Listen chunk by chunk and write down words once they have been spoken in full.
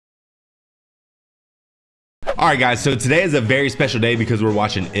All right, guys, so today is a very special day because we're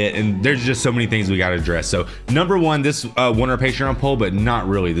watching It, and there's just so many things we got to address. So number one, this won our Patreon poll, but not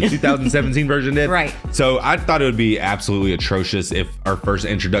really. The 2017 version did. Right. So I thought it would be absolutely atrocious if our first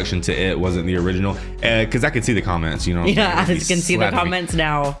introduction to It wasn't the original, because I could see the comments, you know. Yeah, I can see the comments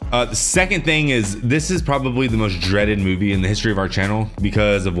now. The second thing is, this is probably the most dreaded movie in the history of our channel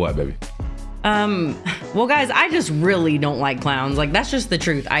because of what, baby? Well, guys, I just really don't like clowns. Like, that's just the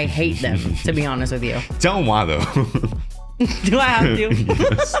truth. I hate them, to be honest with you. Tell them why, though. Do I have to?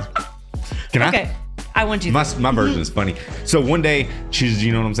 Yes. Can I? Okay, I want you to. My version is funny. So one day, she's,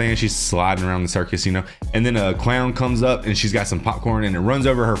 you know what I'm saying? She's sliding around the circus, you know? And then a clown comes up and she's got some popcorn and it runs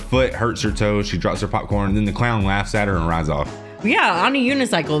over her foot, hurts her toe. She drops her popcorn and then the clown laughs at her and rides off. Yeah, on a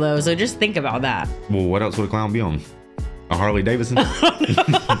unicycle, though. So just think about that. Well, what else would a clown be on? A Harley Davidson?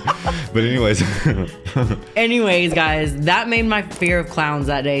 But anyways, guys, that made my fear of clowns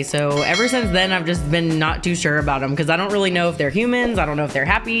that day. So ever since then, I've just been not too sure about them because I don't really know if they're humans. I don't know if they're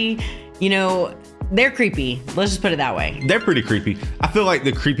happy. You know, they're creepy. Let's just put it that way. They're pretty creepy. I feel like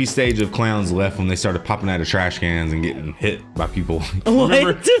the creepy stage of clowns left when they started popping out of trash cans and getting hit by people.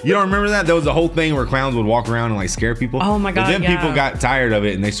 What? You don't remember that? There was a whole thing where clowns would walk around and like scare people. Oh my God, But then yeah. people got tired of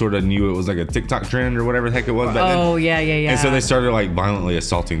it and they sort of knew it was like a TikTok trend or whatever the heck it was back then. Oh, yeah. And so they started like violently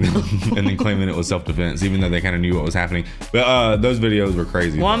assaulting them and then claiming it was self-defense, even though they kind of knew what was happening. But those videos were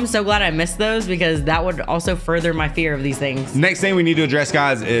crazy. Well, I'm so glad I missed those because that would also further my fear of these things. Next thing we need to address,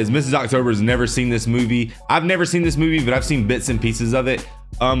 guys, is Mrs. October's never seen this movie. I've never seen this movie, but I've seen bits and pieces of it.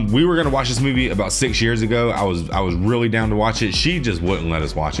 We were gonna watch this movie about 6 years ago. I was really down to watch it. She just wouldn't let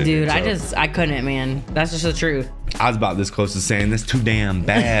us watch it. Dude, so I couldn't, man. That's just the truth. I was about this close to saying that's too damn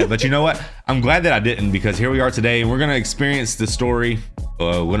bad. But you know what? I'm glad that I didn't, because here we are today and we're gonna experience the story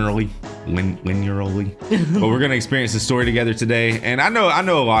linearly. But we're gonna experience the story together today. And I know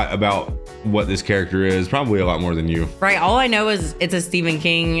a lot about what this character is, probably a lot more than you. Right, all I know is it's a Stephen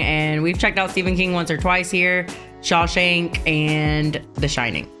King, and we've checked out Stephen King once or twice here, Shawshank and The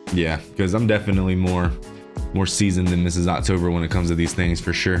Shining. Yeah, because I'm definitely more seasoned than Mrs. October when it comes to these things,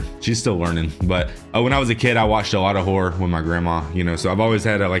 for sure. She's still learning. But when I was a kid, I watched a lot of horror with my grandma, you know, so I've always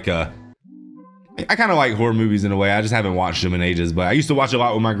had I kind of like horror movies in a way. I just haven't watched them in ages, but I used to watch a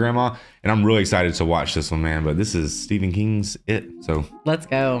lot with my grandma, and I'm really excited to watch this one, man. But this is Stephen King's It, so let's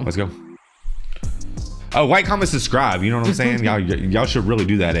go. Let's go. Oh, like, comment, subscribe. You know what I'm saying? Y'all should really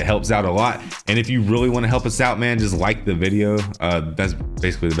do that. It helps out a lot. And if you really want to help us out, man, just like the video. That's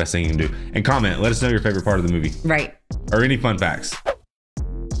basically the best thing you can do. And comment. Let us know your favorite part of the movie. Right. Or any fun facts.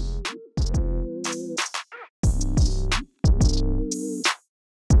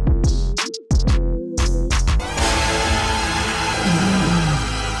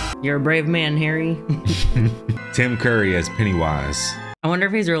 You're a brave man, Harry. Tim Curry as Pennywise. I wonder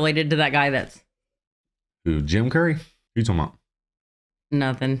if he's related to that guy that's... Who, Jim Curry? Who you talking about?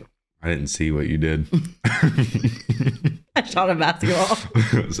 Nothing. I didn't see what you did. I shot a basketball.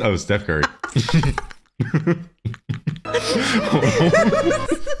 Oh, Steph Curry.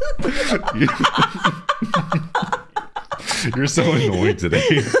 You're so annoying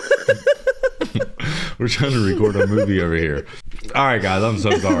today. We're trying to record a movie over here. All right, guys, I'm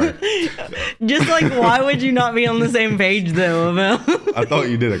so sorry. Just like, why would you not be on the same page, though, about? I thought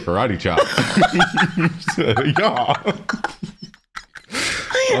you did a karate chop. Yeah.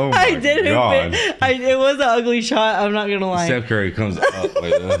 Oh my God. It was an ugly shot. I'm not gonna lie. Steph Curry comes up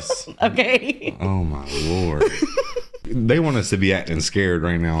like this. Okay. Oh my Lord. They want us to be acting scared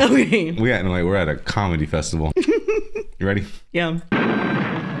right now. Okay. We acting like we're at a comedy festival. You ready? Yeah.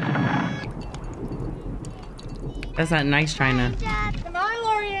 That's that nice china. Dad, come on,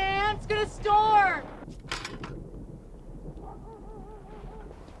 Lorianne. Let's go to the store.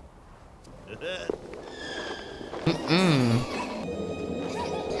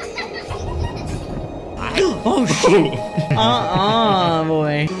 Oh shit.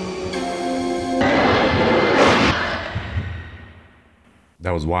 Boy.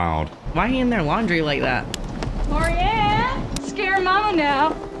 That was wild. Why are you in their laundry like that? Lorianne, scare Mama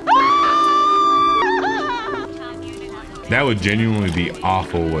now. That would genuinely be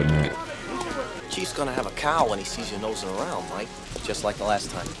awful, wouldn't it? Chief's gonna have a cow when he sees you nosing around, Mike. Just like the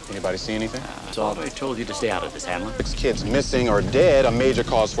last time. Anybody see anything? So I told you to stay out of this, Hanlon. 6 kids missing or dead, a major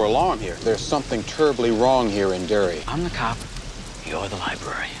cause for alarm here. There's something terribly wrong here in Derry. I'm the cop. You're the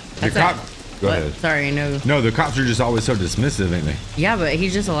librarian. That's the cop. Go What? ahead. Sorry, no. No, the cops are just always so dismissive, ain't they? Yeah, but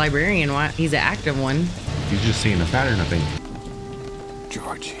he's just a librarian. Why? He's an active one. He's just seeing a pattern, I think.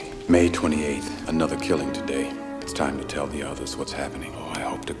 Georgie. May 28th, another killing today. It's time to tell the others what's happening. Oh, I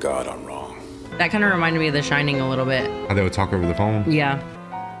hope to God I'm wrong. That kind of reminded me of The Shining a little bit. How they would talk over the phone. Yeah.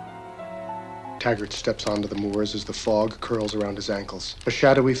 Taggart steps onto the moors as the fog curls around his ankles. A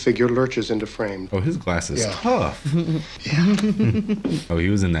shadowy figure lurches into frame. Oh, his glass is Yeah. tough. Oh, he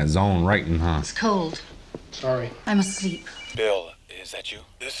was in that zone writing, huh? It's cold. Sorry. I'm asleep. Bill, is that you?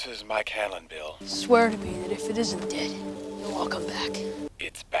 This is Mike Hanlon, Bill. Swear to me that if it isn't dead, it'll all come back.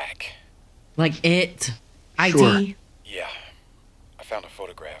 It's back. Like it. Sure. IT. Yeah. I found a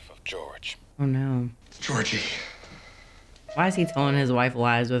photograph of George. Oh no. Georgie. Why is he telling his wife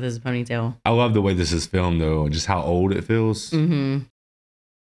lies with his ponytail? I love the way this is filmed, though. Just how old it feels. Mm-hmm.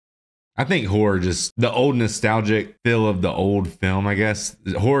 I think horror just the old nostalgic feel of the old film. I guess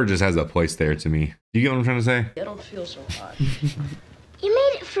horror just has a place there to me. You get what I'm trying to say? I don't feel so hot. You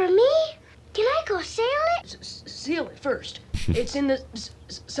made it for me? Can I go sail it? Seal it first. It's in the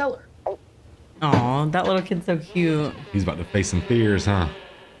cellar. Aw, that little kid's so cute. He's about to face some fears, huh?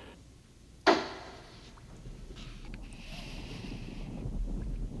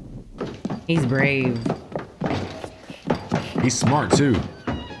 He's brave. He's smart too.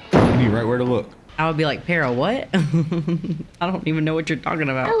 He knew right where to look. I would be like, Para, what? I don't even know what you're talking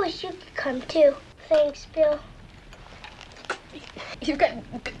I about. wish you could come too. Thanks, Bill. You've got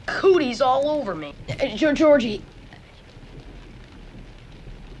cooties all over me. Georgie.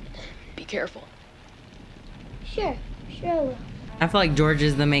 Be careful. Sure I will. I feel like George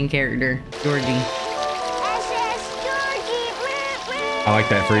is the main character. Georgie. SS Georgie. I like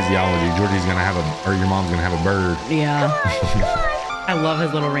that phraseology. Georgie's gonna have or your mom's gonna have a bird. Yeah. Come on. I love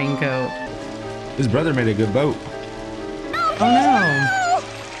his little raincoat. His brother made a good boat. Oh no.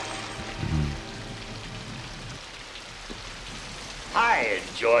 Hi,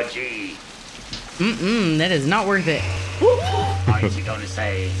 Georgie. That is not worth it. Aren't you going to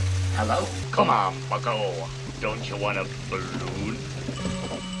say hello? Come on, bucko. Don't you want a balloon?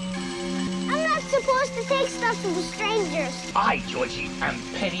 I'm not supposed to take stuff from strangers. I, Georgie, am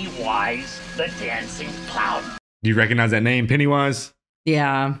Pennywise, the dancing clown. Do you recognize that name, Pennywise?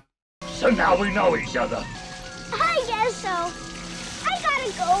 Yeah. So now we know each other. I guess so. I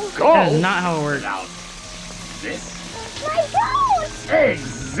gotta go. Go! That is not how it works. Now, this? My boat!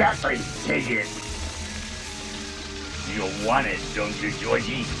 Exactly. Take it. You want it, don't you,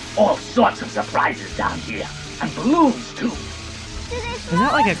 Georgie? All sorts of surprises down here. And balloons, too. Is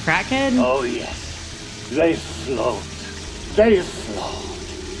that like a crackhead? Oh, yes. They float. They float.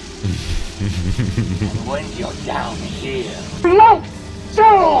 And when you're down here... Float!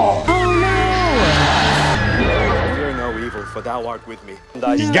 Oh Fear no evil, for thou art with me. He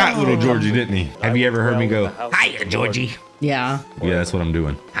got little Georgie, didn't he? Have you ever heard me go, Hiya, Georgie. no. Yeah. yeah, that's what I'm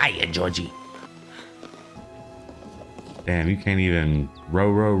doing. Hiya, Georgie. Damn, you can't even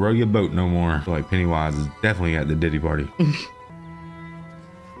row your boat no more. I feel like Pennywise is definitely at the Diddy party.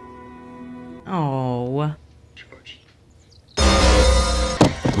 Oh.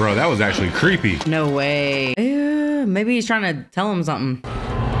 Bro, that was actually creepy. No way. Maybe he's trying to tell him something.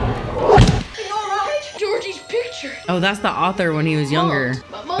 Georgie's picture. Oh, that's the author when he was younger.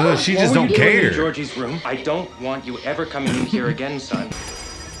 She just don't care. Georgie's room. I don't want you ever coming in here again, son.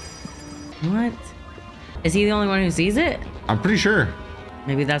 What? Is he the only one who sees it? I'm pretty sure.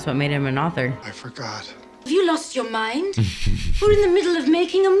 Maybe that's what made him an author. I forgot. Have you lost your mind? We're in the middle of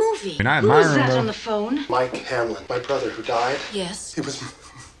making a movie. And I Who admire is him, that bro. on the phone? Mike Hanlon, my brother who died. Yes. He was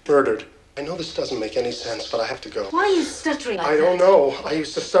murdered. I know this doesn't make any sense, but I have to go. Why are you stuttering like I don't that? know. I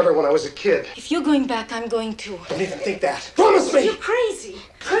used to stutter when I was a kid. If you're going back, I'm going too. Don't even think that. Promise me! You're crazy.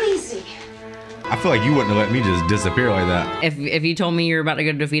 Crazy. I feel like you wouldn't have let me just disappear like that. If you told me you're about to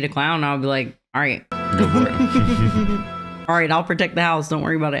go defeat a clown, I would be like, all right. Go for it. All right, I'll protect the house. Don't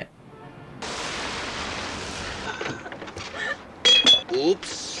worry about it.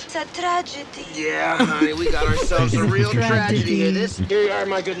 Oops. It's a tragedy. Yeah, honey, we got ourselves a real tragedy here. Here you are,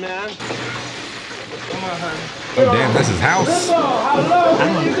 my good man. Come on, honey. Oh, damn, that's his house.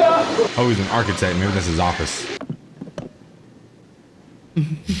 Oh, he's an architect. Maybe that's his office.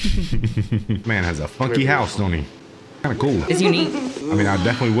 Man has a funky house, don't he? Kind of cool. It's unique. I mean, I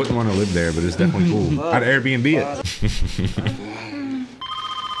definitely wouldn't want to live there, but it's definitely cool. I'd Airbnb it.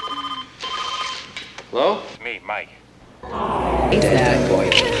 Hello? Me, Mike. Hates that.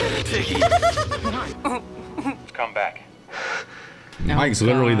 Come back. Mike's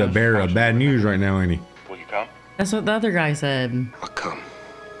literally the bearer of bad news right now, ain't he? Will you come? That's what the other guy said. I'll come.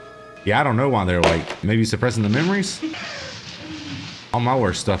 Yeah, I don't know why they're like maybe suppressing the memories. All my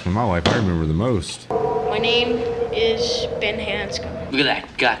worst stuff in my life, I remember the most. My name is Ben Hanscom. Look at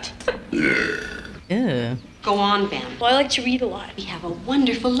that gut. Ew. Go on, Ben. Well, I like to read a lot. We have a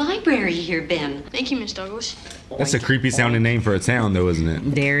wonderful library here, Ben. Thank you, Miss Douglas. That's a creepy sounding name for a town, though, isn't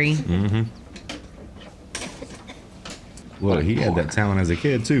it? Dairy. Mm-hmm. Look, he had that talent as a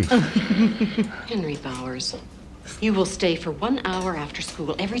kid too. Henry Bowers, you will stay for 1 hour after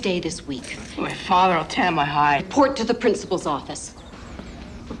school every day this week. My father will tan my hide. Report to the principal's office.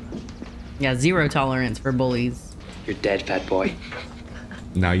 Yeah, zero tolerance for bullies. You're dead, fat boy.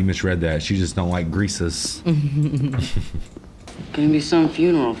 Now you misread that. She just don't like greases. Gonna be some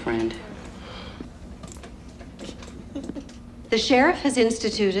funeral, friend. The sheriff has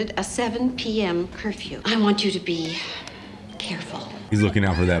instituted a 7 p.m. curfew. I want you to be careful. He's looking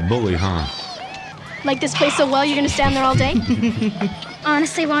out for that bully, huh? Like this place so well, you're gonna stand there all day?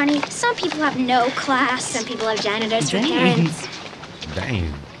 Honestly, Ronnie, some people have no class. Some people have janitors for parents.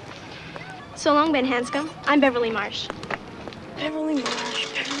 Dang. So long, Ben Hanscom. I'm Beverly Marsh. Beverly Marsh.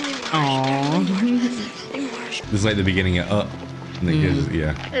 Beverly Marsh. Aww. Beverly Marsh. This is like the beginning of Up. And the kids,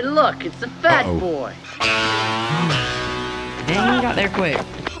 yeah. Hey, look, it's the fat boy. Dang, you got there quick.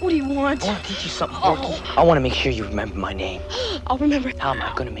 What do you want? I want to teach you something, Porky. I want to make sure you remember my name. I'll remember. How am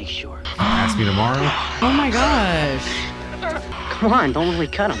I going to make sure? Ask me tomorrow. Oh my gosh. Come on, don't really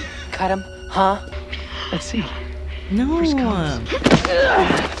cut him. Cut him? Huh? Let's see. No.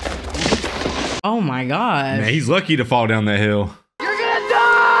 Oh my gosh. Man, he's lucky to fall down that hill. You're gonna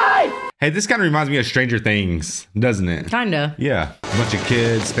die! Hey, this kind of reminds me of Stranger Things, doesn't it? Kinda. Yeah. A bunch of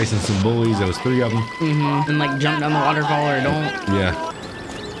kids facing some bullies. There was 3 of them. And like jump down the waterfall or don't. Yeah.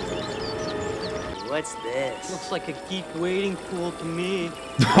 What's this? Looks like a geek wading pool to me.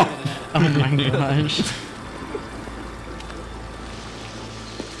 Oh my gosh.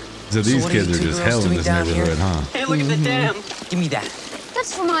 So these kids are just hell in this neighborhood, huh? Hey, look at the dam. Give me that.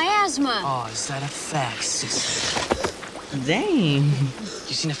 That's for my asthma. Oh, is that a fax? Dang.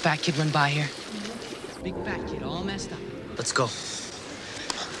 You seen a fat kid run by here? Big fat kid, all messed up. Let's go.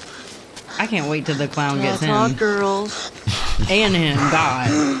 I can't wait till the clown gets Talk, him. girls. And him.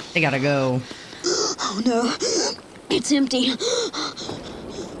 God. They gotta go. Oh no, it's empty.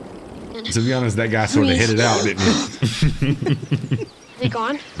 To be honest, that guy sort of hit it out, didn't he? They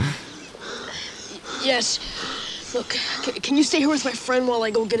gone? Yes. Look, can you stay here with my friend while I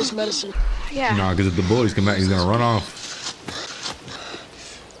go get his medicine? Yeah. No, because if the bullies come back, he's gonna run off.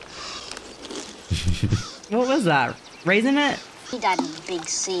 What was that? Raising it? He died in the Big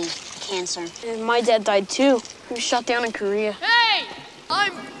C, cancer. And my dad died too. He was shot down in Korea. Hey!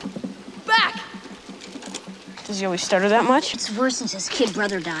 I'm back! Does he always stutter that much? It's worse since his kid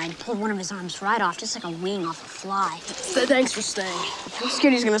brother died. Pulled one of his arms right off, just like a wing off a fly. Thanks for staying. I'm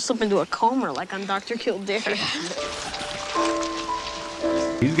scared he's gonna slip into a coma like on Dr. Kildare.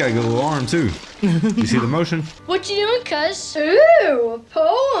 He's got a good little arm, too. You see the motion? What you doing, cuz? Ooh, a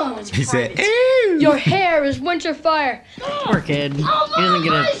poem. He said, ew! Your hair is winter fire. Poor kid. He doesn't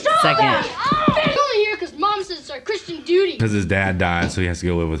get a second. I'm only here because Mom says it's our Christian duty. Because his dad died, so he has to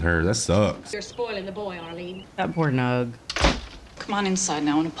go live with her. That sucks. You're spoiling the boy, Arlene. That poor Nug. Come on inside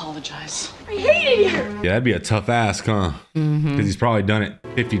now and apologize. I hate it here. Yeah, that'd be a tough ask, huh? Because he's probably done it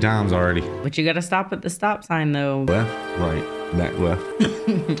 50 times already. But you gotta stop at the stop sign though. Left, right, back, left.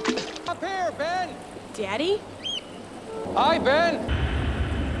 Up here, Ben! Daddy? Hi, Ben!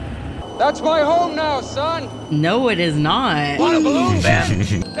 That's my home now, son! No, it is not. Want a balloon, Ben?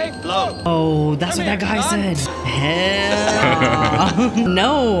 Hey, blow! Oh, that's what that guy said. Hell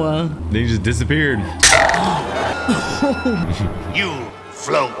no. Then he just disappeared. You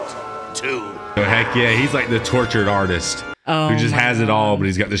float too. Oh, heck yeah, he's like the tortured artist who just has it all, but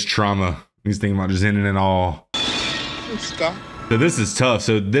he's got this trauma. He's thinking about just ending it all. Stop. So this is tough.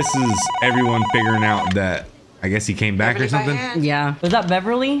 So this is everyone figuring out that I guess he came back or something. Yeah. Was that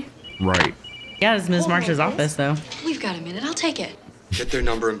Beverly? Right. Yeah, it's Miss Marsh's office though. We've got a minute. I'll take it. Get their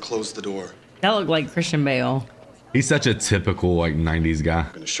number and close the door. That looked like Christian Bale. He's such a typical like 90s guy.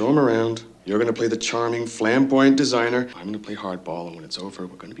 I'm gonna show them around. You're gonna play the charming, flamboyant designer. I'm gonna play hardball, and when it's over,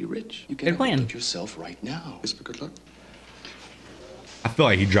 we're gonna be rich. You Good can plan. outlook yourself right now. Whisper good luck. I feel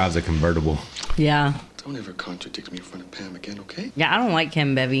like he drives a convertible. Yeah. Don't ever contradict me in front of Pam again, okay? Yeah, I don't like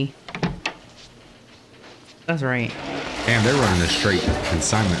him, Bevy. That's right. Damn, they're running a straight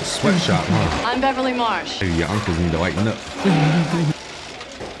consignment sweatshop, huh? I'm Beverly Marsh. Maybe your uncles need to lighten up.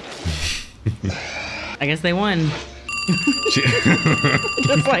 I guess they won.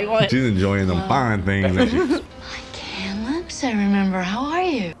 Just like what? She's enjoying them fine things. That she... Can Lips, I remember. How are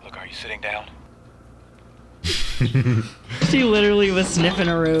you? Look, are you sitting down? She literally was sniffing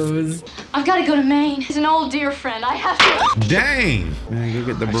a rose. I've got to go to Maine. He's an old dear friend. I have to. Dang! Man, go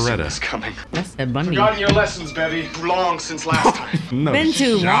get the Beretta. It's coming. That's Ted Bundy. Forgotten your lessons, Bevy. Too long since last time. No Been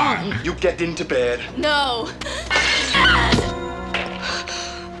too shot. long. You get into bed. No.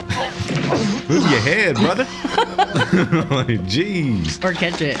 Move your head, brother. Like, jeez. Or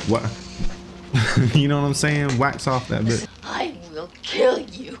catch it. What? You know what I'm saying? Wax off that bit. kill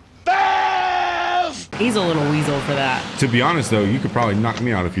you. He's a little weasel for that. To be honest though, you could probably knock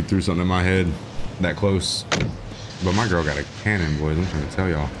me out if you threw something in my head that close. But my girl got a cannon, boys. I'm trying to tell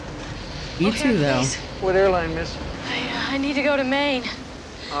y'all. You too, though. Please. What airline, miss? I need to go to Maine.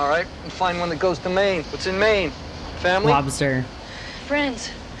 All right, we'll find one that goes to Maine. What's in Maine? Family? Lobster.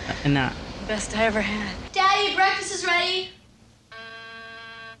 Friends. And that. Best I ever had. Daddy, breakfast is ready.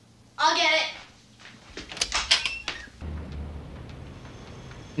 I'll get it.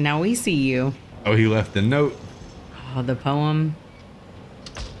 Now we see you. Oh, he left a note. Oh, the poem.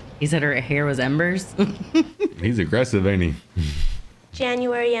 He said her hair was embers. He's aggressive, ain't he?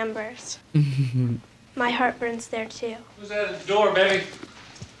 January embers. My heart burns there too. Who's at the door, baby?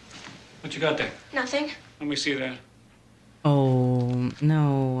 What you got there? Nothing. Let me see that. Oh,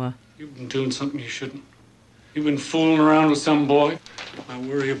 no. You've been doing something you shouldn't. You've been fooling around with some boy. I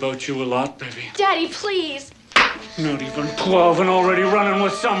worry about you a lot, baby. Daddy, please. Not even 12 and already running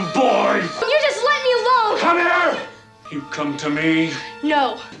with some boy. You just let me alone. Come here. You come to me.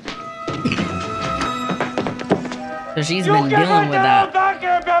 No. So she's been dealing with that. Back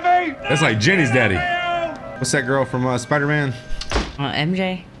here, baby. That's like Jenny's daddy. What's that girl from Spider-Man?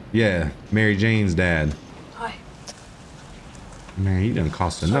 MJ? Yeah, Mary Jane's dad. Hi. Man, he done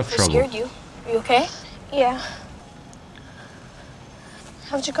caused enough I trouble. scared you. Are you okay? Yeah.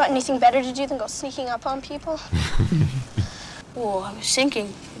 Haven't you got anything better to do than go sneaking up on people? Well, I was thinking,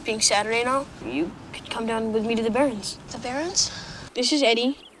 it being Saturday now, you could come down with me to the Barrens. The Barrens? This is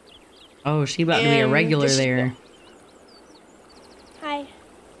Eddie. Oh, she about to be a regular there. Hi.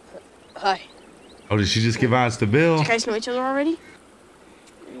 Hi. Oh, did she just give eyes to Bill? You guys know each other already?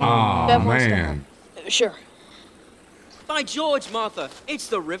 Oh, Bev wants to man. Sure. By George, Martha, it's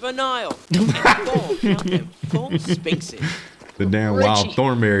the River Nile. Four sphinxes. The damn wild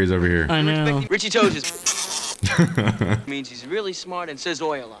thornberries over here. I know. Richie told you. Means he's really smart and says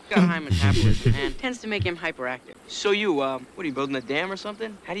oil a lot. Gottheimer metabolism and tends to make him hyperactive. So you, what are you building a dam or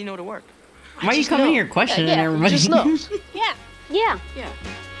something? How do you know to work? Why are you coming here questioning everybody? Just knows. Yeah. Yeah.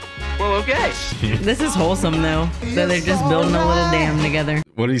 Well, okay. This is wholesome though. So they're just building a little dam together.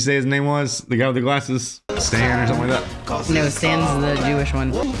 What did he say his name was? The guy with the glasses? Stan or something like that? No, Stan's the Jewish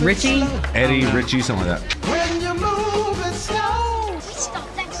one. Richie? Eddie, Richie, something like that. When you move it slow. Stop,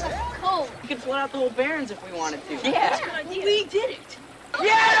 that's so cold. We could flood out the whole Barrens if we wanted to. Yeah. That's a good idea. We did it.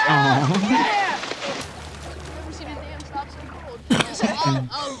 Yeah! Never seen a dam stop so cold. So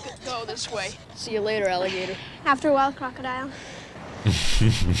I'll go this way. See you later, alligator. After a while, crocodile.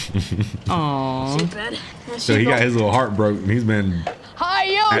 Aww. See you, bed. So he got his little heart broken. He's been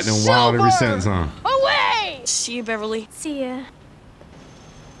Hi-yo, acting wild ever since, huh? Away! See you, Beverly. See ya.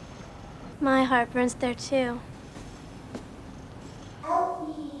 My heart burns there too. Help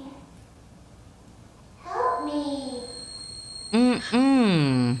me. Help me.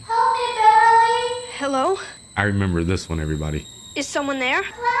 Mm-mm. Help me, Beverly. Hello? I remember this one, everybody. Is someone there?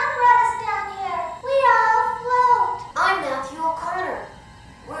 Clown brought us down here. We all float. I'm Matthew O'Connor.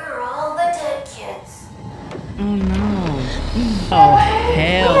 We're all the dead kids. Oh no. Oh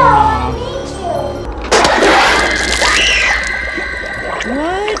hell no.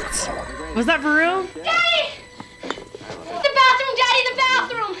 What? Was that for real? Daddy! The bathroom, Daddy, the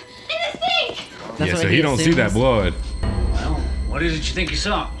bathroom! In the sink! That's yeah, what so he don't see assumes. that blood. Well, what is it you think you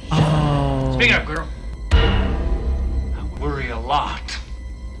saw? Oh. Speak up, girl. I worry a lot.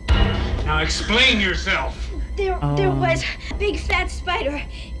 Now explain yourself. There was a big fat spider.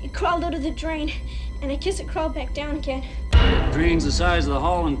 It crawled out of the drain, and I guess it crawled back down again. Drain's the size of the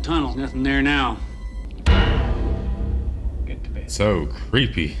Holland Tunnel. Nothing there now. Get to bed. So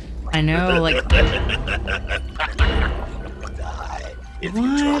creepy. I know, like. If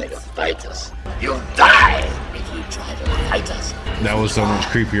you try to fight us, you'll die. If you try to fight us, That was so much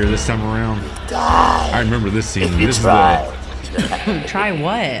creepier this time around. die. I remember this scene. If you This is try. Try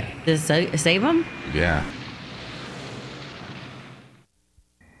what? To save him? yeah.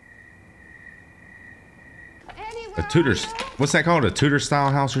 A Tudor, what's that called? A Tudor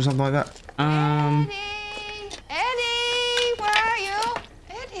style house or something like that? Eddie, where are you?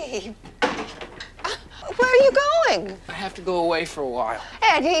 Eddie, where are you going? I have to go away for a while.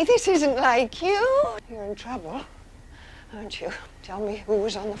 Eddie, this isn't like you. You're in trouble, aren't you? Tell me who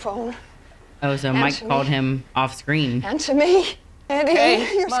was on the phone. Oh, so Mike Answer called me. him off screen. Answer me. Eddie,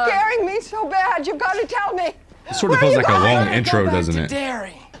 Hey, you're Mom. scaring me so bad. You've got to tell me. It sort of Where feels are like you a long going? intro, Go back doesn't to it?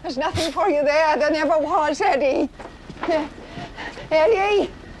 Derry. There's nothing for you there. There never was, Eddie. Eddie.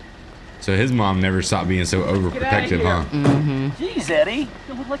 So his mom never stopped being so overprotective, huh? Mm-hmm. Jeez, Eddie.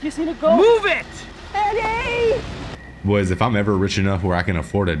 You look like you seen a ghost. Move it! Eddie. Boys, if I'm ever rich enough where I can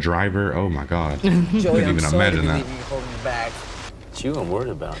afford a driver, oh my God. Couldn't even imagine that. holding you back. It's you I'm worried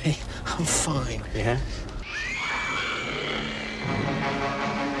about. Hey, I'm fine. Yeah?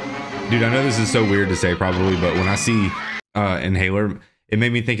 Dude, I know this is so weird to say probably, but when I see inhaler, it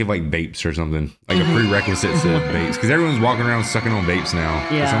made me think of like vapes or something, like a prerequisite to vapes, because everyone's walking around sucking on vapes now.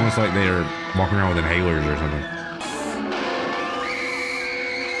 Yeah. It's almost like they're walking around with inhalers or something.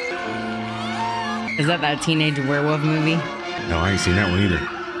 Is that teenage werewolf movie? No, I ain't seen that one either.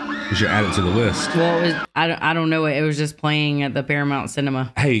 You should add it to the list. Well, it was, I don't know. It was just playing at the Paramount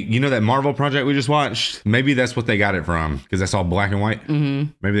Cinema. Hey, you know that Marvel project we just watched? Maybe that's what they got it from, because that's all black and white.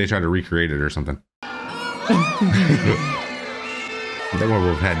 Mm-hmm. Maybe they tried to recreate it or something. That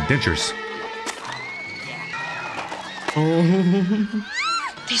werewolf had dentures. Oh,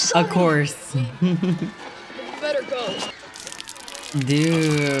 of course. Better go.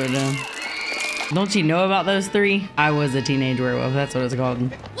 Dude. Don't you know about those three? I was a teenage werewolf. That's what it's called.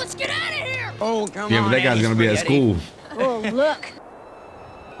 Let's get out of here. Oh, come on. Yeah, but that guy's going to be at school. Oh, look.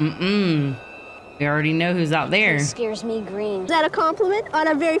 Mm-mm. We already know who's out there. It scares me green. Is that a compliment on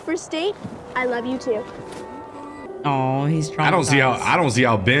our very first date? I love you too. Oh, he's trying. I don't see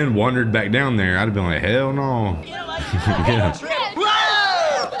how Ben wandered back down there. I'd have been like, hell no. Yeah.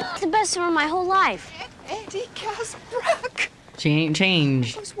 It's the best summer of my whole life. Eddie Casbrack. She ain't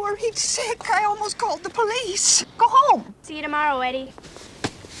changed. I was worried sick. I almost called the police. Go home. See you tomorrow, Eddie.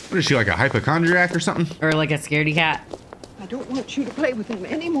 What is she, like a hypochondriac or something? Or like a scaredy cat? I don't want you to play with him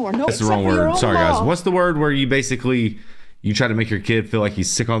anymore. No, That's the wrong word. Sorry, guys. What's the word where you basically, you try to make your kid feel like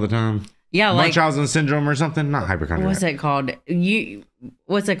he's sick all the time? Yeah, like Munchausen syndrome or something? Not hypochondriac. what's it called?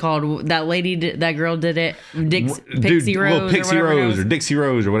 What's it called? That lady, that girl did it. Pixie Rose, Pixie Rose or Dixie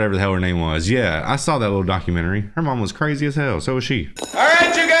Rose or whatever the hell her name was. Yeah, I saw that little documentary. Her mom was crazy as hell. So was she. All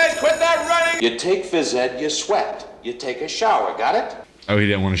right, you guys, quit that running. You take phys ed, you sweat. You take a shower, got it? Oh, he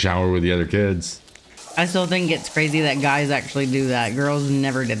didn't want to shower with the other kids. I still think it's crazy that guys actually do that. Girls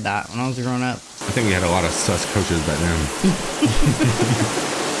never did that when I was growing up. I think we had a lot of sus coaches back then.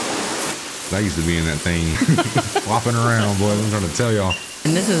 I used to be in that thing, flopping around, boy. I'm trying to tell y'all.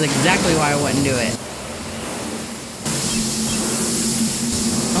 And this is exactly why I wouldn't do it.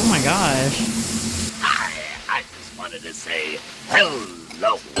 Oh my gosh. I just wanted to say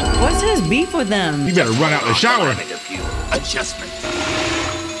hello. What's his beef with them? You better run out the shower. Make a few adjustments.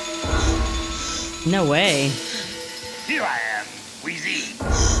 No way. Here I am, Wheezy.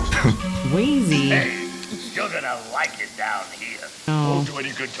 Wheezy. Hey, you're gonna like it down here. Oh. Won't do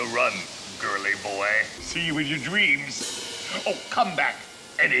any good to run, girly boy. See you in your dreams. Oh, come back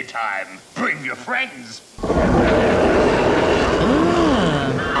anytime. Bring your friends. What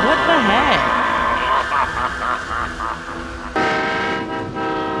the heck?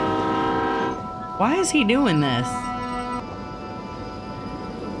 Why is he doing this?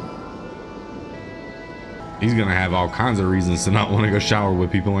 He's gonna have all kinds of reasons to not want to go shower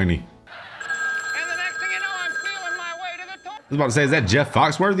with people, ain't he? I was about to say, is that Jeff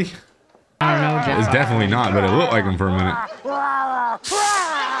Foxworthy? I don't know, Jeff. It's definitely not, but it looked like him for a minute.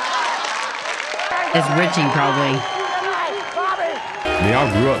 It's Richie, probably. They all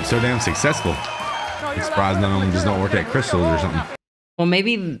grew up so damn successful. I'm surprised none of them just don't work at Crystal's or something. Well,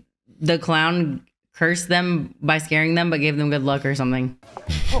 maybe the clown cursed them by scaring them, but gave them good luck or something.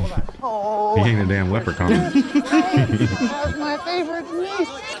 He ain't a damn leprechaun. That's my favorite niece.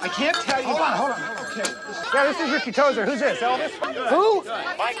 I can't tell you. Hold on. Okay. Yeah, this is Ricky Tozer. Who's this, Elvis? Who?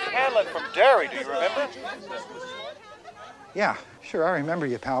 Mike Hanlon from Derry, do you remember? Yeah, sure, I remember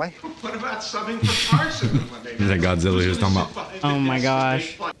you, Pally. What about subbing for Carson? Is that Godzilla he was talking about? Oh my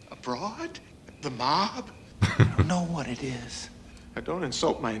gosh. Abroad? The mob? I don't know what it is. Don't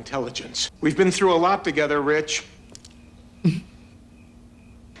insult my intelligence. We've been through a lot together, Rich.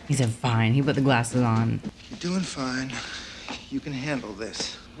 He said fine. He put the glasses on. You're doing fine. You can handle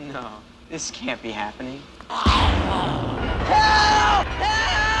this. No, this can't be happening.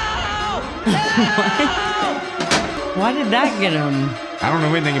 Why did that get him? I don't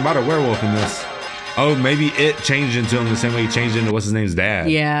know anything about a werewolf in this. Oh, maybe it changed into him the same way he changed into what's his name's dad.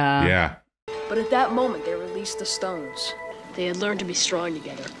 Yeah. Yeah. But at that moment, they released the stones. They had learned to be strong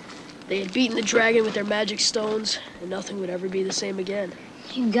together. They had beaten the dragon with their magic stones, and nothing would ever be the same again.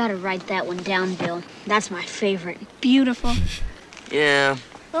 You gotta write that one down, Bill. That's my favorite. Beautiful. Yeah.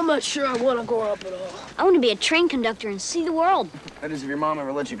 I'm not sure I want to grow up at all. I want to be a train conductor and see the world. That is if your mom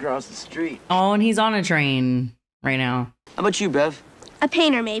ever let you cross the street. Oh, and he's on a train right now. How about you, Bev? A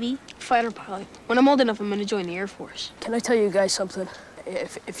painter, maybe. Fighter pilot. When I'm old enough, I'm gonna join the Air Force. Can I tell you guys something?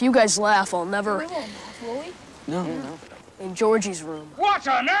 If you guys laugh, I'll never... We won't laugh, will we? No. In Georgie's room. What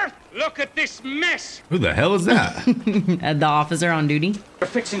on earth? Look at this mess. Who the hell is that? The officer on duty. We're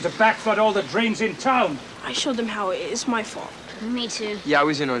fixing to backflood all the drains in town. I showed them how it's my fault. Me too. Yeah, I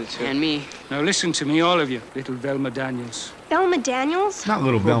was in on it too. And me. Now listen to me, all of you, little Velma Daniels. Velma Daniels? Not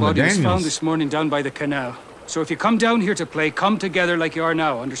little Her Velma body was Daniels. found this morning down by the canal. So if you come down here to play, come together like you are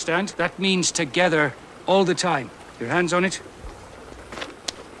now, understand? That means together all the time. Your hands on it?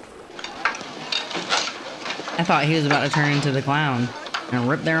 I thought he was about to turn into the clown and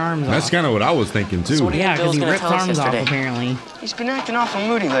rip their arms off. That's kind of what I was thinking too. Yeah, because he ripped arms off apparently. He's been acting awful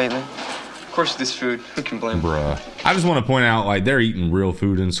moody lately. Of course, this food. Who can blame him? Bruh. I just want to point out, like, they're eating real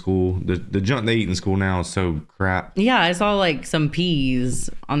food in school. The junk they eat in school now is so crap. Yeah, I saw like some peas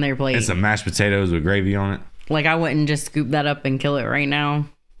on their plate. And some mashed potatoes with gravy on it. Like, I wouldn't just scoop that up and kill it right now.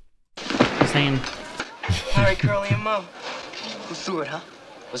 Just saying. All right, Curly and Mo. Who threw it, huh?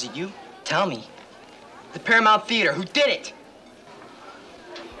 Was it you? Tell me. The Paramount Theater. Who did it?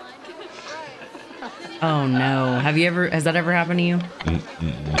 Oh no. Has that ever happened to you?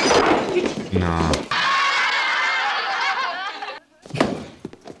 Nah.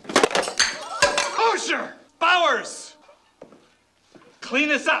 Kosher! Bowers! Clean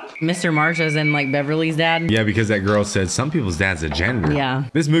us up! Mr. Marsha's in like Beverly's dad. Yeah, because that girl said some people's dad's a janitor. Yeah.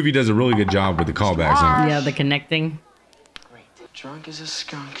 This movie does a really good job with the callbacks. Huh? Yeah, the connecting. Drunk as a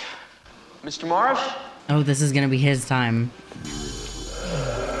skunk. Mr. Marsh? Oh, this is gonna be his time.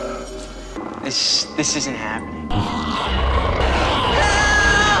 This isn't happening.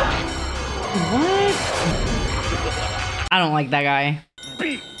 What? I don't like that guy.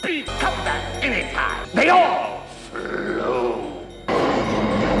 Beep, come back anytime. They all flow.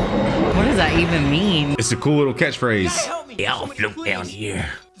 What does that even mean? It's a cool little catchphrase. They all float down here.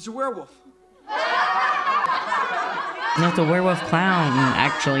 There's a werewolf. No, it's a werewolf clown,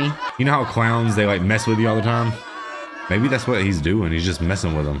 actually. You know how clowns, they like mess with you all the time? Maybe that's what he's doing. He's just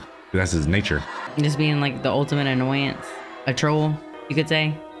messing with them. That's his nature. Just being like the ultimate annoyance. A troll, you could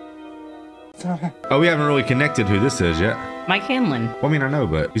say. Oh, we haven't really connected who this is yet. Mike Hanlon. Well, I mean, I know,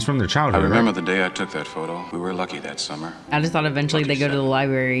 but he's from their childhood. I remember right? the day I took that photo. We were lucky that summer. I just thought eventually they go to the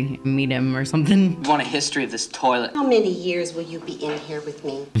library and meet him or something. We want a history of this toilet. How many years will you be in here with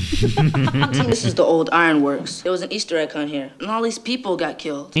me? This is the old ironworks. There was an Easter egg hunt here, and all these people got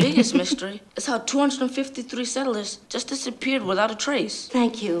killed. The biggest mystery is how 253 settlers just disappeared without a trace.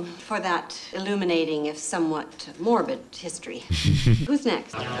 Thank you for that illuminating, if somewhat morbid, history. Who's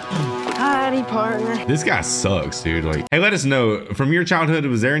next? Howdy, partner. This guy sucks, dude. Like, hey, let us know, from your childhood,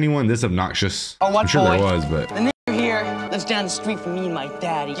 was there anyone this obnoxious? Oh, one I'm sure boy. there was, but... The nigger here lives down the street from me and my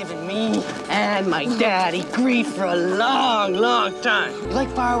daddy, giving me and my daddy grief for a long, long time. You like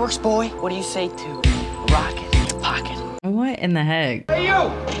fireworks, boy? What do you say to a rocket in your pocket? What in the heck? Hey,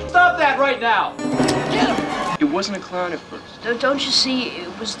 you! Stop that right now! Get him! It wasn't a clown at first. Don't you see?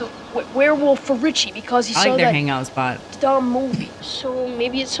 It was the werewolf for Richie because he I saw like their that hangout spot. dumb movie. So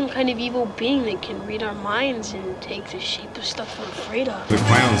maybe it's some kind of evil being that can read our minds and take the shape of stuff we're afraid of. The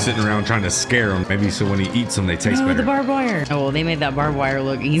clown's sitting around trying to scare him. Maybe so when he eats them, they taste Oh, better. the barbed wire. Oh, well, they made that barbed wire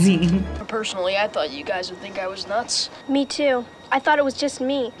look easy. Personally, I thought you guys would think I was nuts. Me too. I thought it was just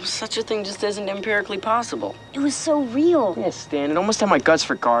me. Such a thing just isn't empirically possible. It was so real. Yeah, Stan, it almost had my guts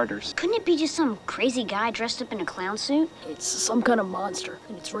for garters. Couldn't it be just some crazy guy dressed up in a clown suit? It's some kind of monster,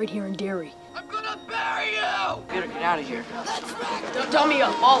 and it's right here in Derry. I'm gonna bury you! Better get out of here. Dummy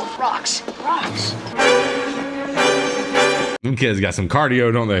up, all rocks. Rocks. Them kids got some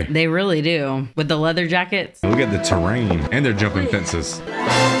cardio, don't they? They really do. With the leather jackets. Look at the terrain. And they're jumping fences.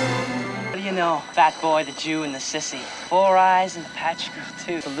 What do you know? Fat boy, the Jew, and the sissy. Four eyes and the patch girl,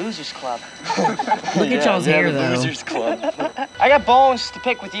 too. The Losers Club. Look at y'all's hair, the though. Losers Club. I got bones to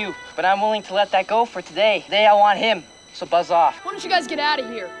pick with you, but I'm willing to let that go for today. Today I want him, so buzz off. Why don't you guys get out of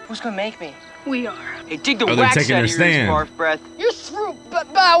here? Who's gonna make me? We are. Hey, dig the Oh, they're wax taking out their of your stand. barf breath. You're through,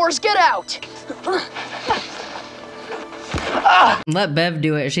 Bowers. Get out. Let Bev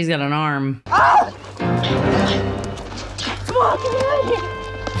do it. She's got an arm. Come on, get out of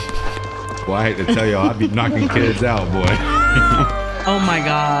here. Well, I hate to tell y'all, I'd be knocking kids out, boy. Oh my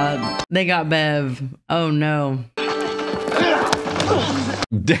God. They got Bev. Oh no.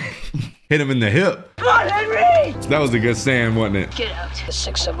 Hit him in the hip. Come on, Henry. That was a good stand, wasn't it? Get out. The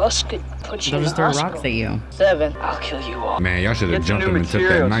six of us could put you They'll in just the throw hospital. rocks at you. 7. I'll kill you all. Man, y'all should have Get some jumped new him and took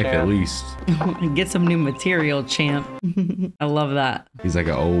that material, knife champ. at least. Get some new material, champ. I love that. He's like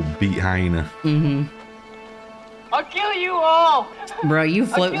an old beat hyena. Mm-hmm. I'll kill you all. Bro, you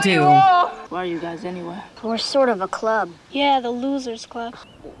float I'll kill too. you all. Why are you guys anyway? We're sort of a club. Yeah, the Losers Club.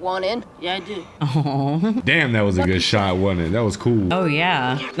 Want in? Yeah, I do. Oh. Damn, that was a good shot, wasn't it? That was cool. Oh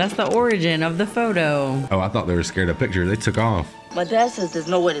yeah. That's the origin of the photo. Oh, I thought they were scared of pictures. They took off. My dad says there's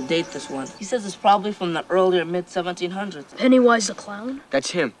no way to date this one. He says it's probably from the earlier mid-1700s. Pennywise the clown?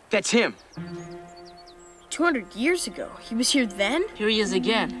 That's him. That's him. 200 years ago. He was here then? Here he is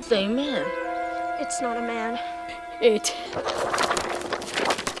again. Same man. It's not a man.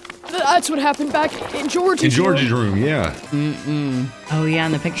 That's what happened back in George's In George's room, yeah. Oh yeah,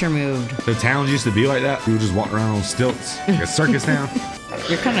 and the picture moved. The towns used to be like that. People just walk around on stilts, like a circus town.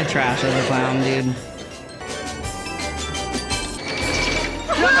 You're kind of trash as a clown, dude.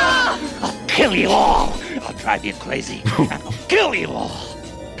 I'll kill you all. I'll drive you crazy. I'll kill you all.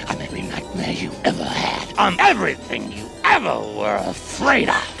 I'm every nightmare you ever had. I'm everything you ever were afraid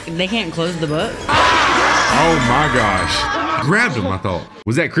of. They can't close the book? Oh my gosh. Grabbed him, I thought.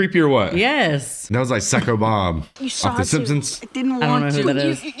 Was that creepy or what? Yes. That was like Psycho Bob You saw off The it, Simpsons. I didn't I don't want know who to. that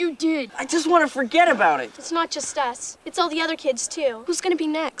is. You did. I just want to forget about it. It's not just us. It's all the other kids, too. Who's gonna be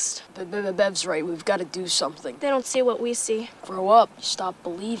next? Bev's right. We've got to do something. They don't see what we see. Grow up. Stop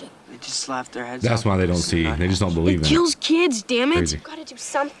believing. They just slapped their heads That's off. why they don't see. They just don't believe in it. Kills kids, damn it. Crazy. Gotta do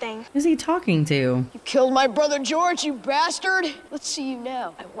something. Who's he talking to? You killed my brother George, you bastard. Let's see you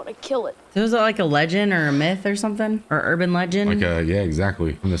now. I want to kill it. So is it like a legend or a myth or something? Or urban legend? Like yeah,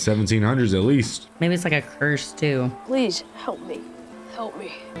 exactly. From the 1700s at least. Maybe it's like a curse too. Please, help me. Help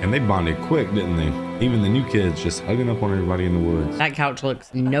me. And they bonded quick, didn't they? Even the new kids just hugging up on everybody in the woods. That couch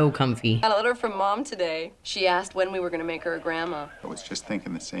looks no comfy. I got a letter from Mom today. She asked when we were going to make her a grandma. I was just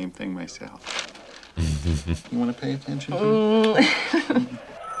thinking the same thing myself. You want to pay attention to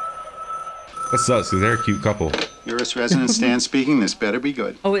That sucks, because they're a cute couple. U.S. resident Stan speaking. This better be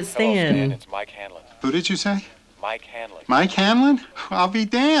good. Oh, it's Stan. It's Mike Hanlon. Who did you say? Mike Hanlon. Mike Hanlon? I'll be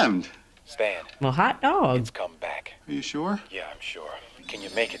damned. Stan. Well, hot dog. It's come back. Are you sure? Yeah, I'm sure. Can you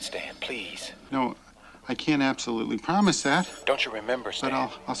make it, Stan, please? No, I can't absolutely promise that. Don't you remember, Stan?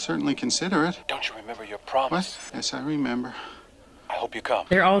 But I'll certainly consider it. Don't you remember your promise? What? Yes, I remember. I hope you come.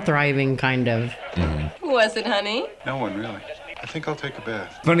 They're all thriving, kind of. Was it, honey? No one really. I think I'll take a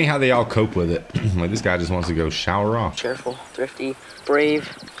bath. Funny how they all cope with it. Like this guy just wants to go shower off. Careful, thrifty, brave,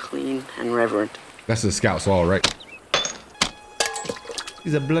 clean, and reverent. That's the scout's law, right?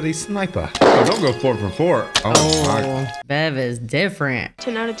 He's a bloody sniper. Oh, don't go 4 for 4. Oh, my. Bev is different.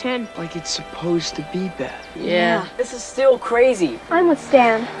 10 out of 10. Like it's supposed to be bad. Yeah. This is still crazy. I'm with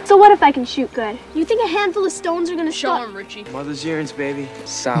Stan. So what if I can shoot good? You think a handful of stones are gonna Show stop? him, Richie. Mother's earrings, baby.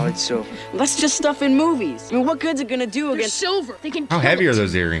 Solid silver. That's just stuff in movies. I mean, what good's it gonna do They're against silver. They can How kill heavy it. are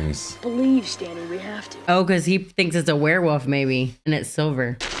those earrings? Believe, Stanley. We have to. Oh, because he thinks it's a werewolf, maybe, and it's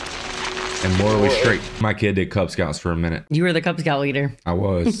silver. And morally straight. My kid did Cub Scouts for a minute. You were the Cub Scout leader. I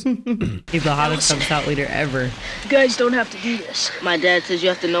was. He's the hottest Cub Scout leader ever. You guys don't have to do this. My dad says you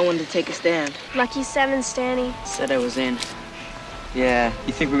have to know when to take a stand. Lucky 7, Stanny. Said I was in. Yeah,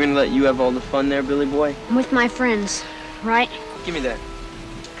 you think we're gonna let you have all the fun there, Billy boy? I'm with my friends, right? Give me that.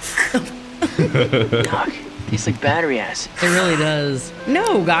 Doc, tastes like battery acid. It really does.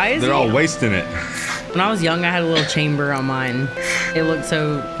 No, guys. They're all wasting it. When I was young, I had a little chamber on mine. It looked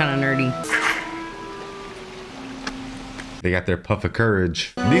so kind of nerdy. They got their puff of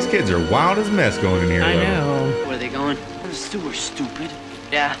courage. These kids are wild as mess going in here. I though. know. Where are they going? The sewer's stupid.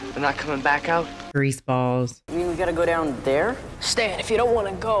 Yeah, they're not coming back out. Grease balls. You mean we gotta go down there? Stan, if you don't want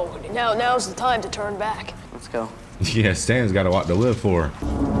to go, now's the time to turn back. Let's go. Yeah, Stan's got a lot to live for.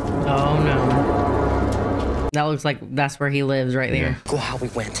 Oh no. That looks like that's where he lives right there. Go how we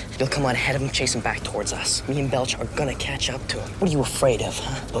went. You'll come out ahead of him, chase him back towards us. Me and Belch are gonna catch up to him. What are you afraid of,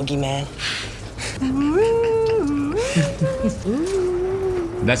 huh? Boogeyman?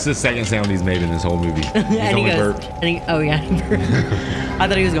 That's the second sound he's made in this whole movie. He's And he only goes, burped. and he, oh yeah, he burped. I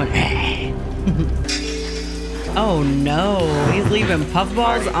thought he was going, hey. Oh no, he's leaving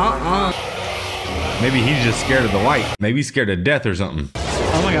puffballs? Maybe he's just scared of the light. Maybe he's scared of death or something.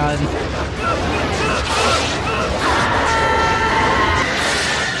 Oh my God.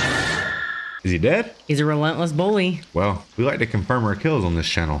 Is he dead? He's a relentless bully. Well, we like to confirm our kills on this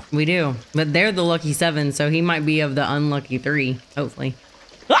channel. We do. But they're the lucky 7, so he might be of the unlucky 3, hopefully.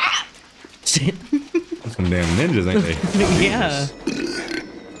 Ah! Shit. Some damn ninjas, ain't they? Yeah.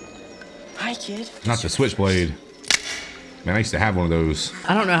 Hi, kid. Not the switchblade. Man, I used to have one of those.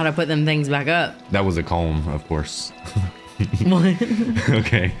 I don't know how to put them things back up. That was a comb, of course. What?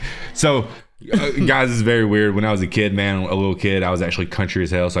 Okay. So, guys, this is very weird. When I was a kid, man, a little kid, I was actually country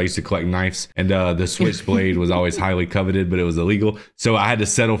as hell. So I used to collect knives, and the switchblade was always highly coveted, but it was illegal. So I had to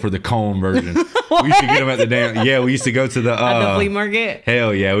settle for the comb version. We used to get them at the damn. Yeah, we used to go to the At the flea market?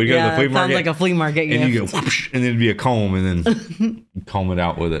 Hell yeah, we'd go to the flea market. Sounds like a flea market gift. And you go, whoosh, and then it'd be a comb, and then comb it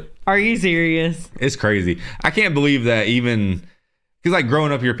out with it. Are you serious? It's crazy. I can't believe that even. Because like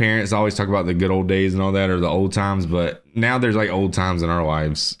growing up, your parents always talk about the good old days and all that, or the old times. But now there's like old times in our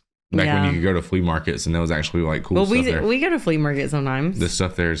lives. Back when you could go to flea markets and there was actually like cool stuff there. We go to flea market sometimes. The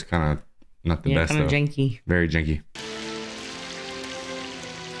stuff there is kind of Not the best, kind though. of janky. Very janky.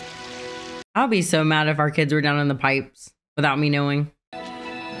 I'll be so mad if our kids were down in the pipes without me knowing.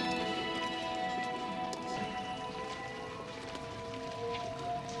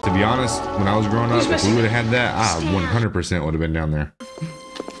 To be honest, when I was growing up, if we would have had that, I 100% would have been down there.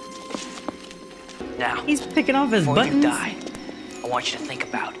 Now, he's picking off his buttons. Before you die, I want you to think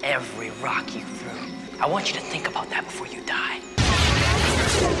about every rock you threw. I want you to think about that before you die.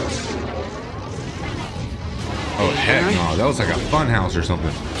 Oh, heck no. That was like a fun house or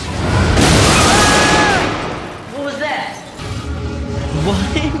something. What was that? What?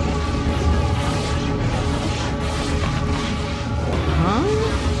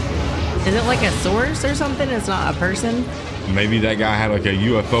 Huh? Is it like a source or something? It's not a person? Maybe that guy had like a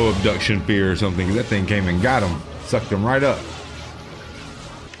UFO abduction fear or something, because that thing came and got him. Sucked him right up.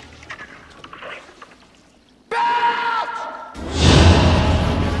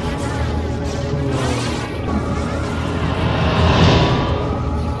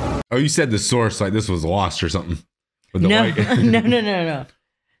 Oh, you said the source like this was lost or something. With the No, white. no.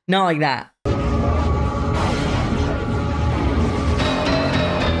 Not like that.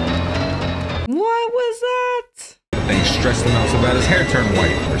 What was that? That thing stressed him out so bad his hair turned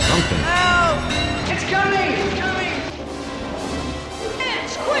white or something. It's coming! It's coming!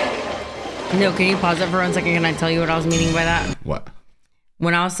 It's quick! No, can you pause it for 1 second? Can I tell you what I was meaning by that? What?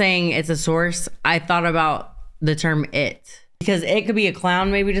 When I was saying it's a source, I thought about the term it. Because it could be a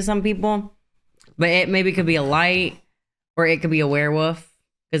clown maybe to some people, but it maybe could be a light, or it could be a werewolf.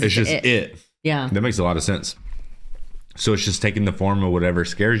 It's just it. Yeah. That makes a lot of sense. So it's just taking the form of whatever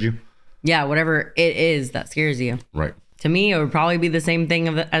scares you? Yeah, whatever it is that scares you. Right. To me, it would probably be the same thing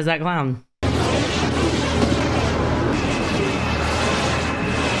as that clown.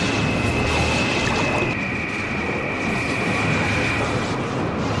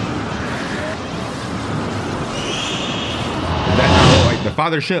 The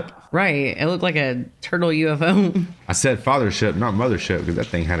fathership. Right. It looked like a turtle UFO. I said fathership, not mothership, because that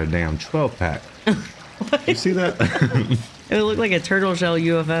thing had a damn 12-pack. You see that? It looked like a turtle shell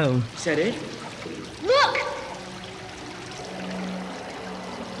UFO. Is that it? Look!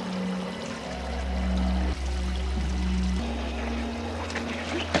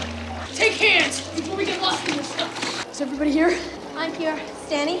 Take hands before we get lost in this stuff. Is everybody here? I'm here.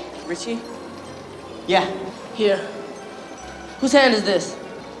 Stanny? Richie? Yeah, here. Whose hand is this?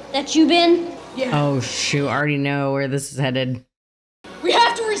 That you been? Yeah. Oh, shoot. I already know where this is headed. We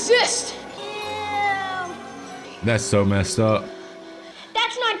have to resist. That's so messed up.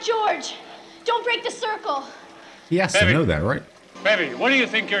 That's not George. Don't break the circle. He has to know that, right? Baby, what do you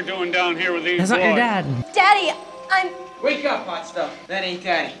think you're doing down here with these That's boys? not your dad. Daddy, I'm... Wake up, hot stuff. That ain't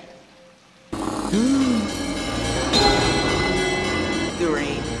Daddy. There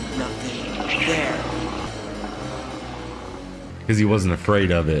ain't nothing there. Because he wasn't afraid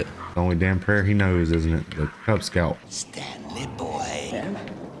of it. The only damn prayer he knows, isn't it? The Cub Scout. Stanley boy.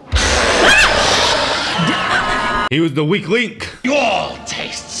 He was the weak link. You all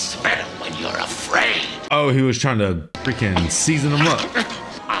taste better when you're afraid. Oh, he was trying to freaking season him up.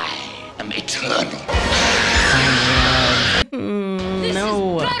 I am eternal.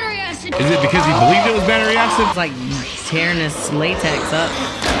 No. Is it because he believed it was battery acid? It's like tearing his latex up.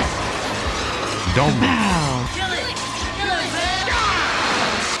 Don't be. Wow.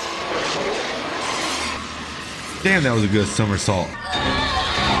 Damn, that was a good somersault.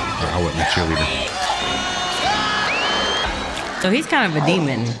 I wasn't a cheerleader. So he's kind of a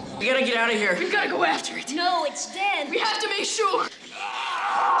demon. We gotta get out of here. We've got to go after it. No, it's dead. We have to make sure.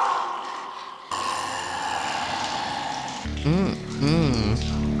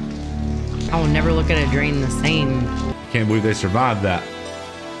 I will never look at a drain the same. Can't believe they survived that.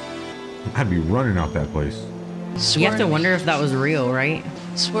 I'd be running out that place. You have to wonder if that was real, right?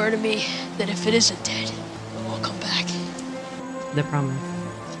 Swear to me that if it isn't dead, it won't come back. The promise.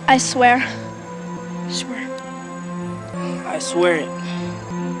 I swear. I swear. I swear it.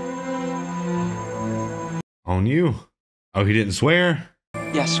 On you. Oh, he didn't swear?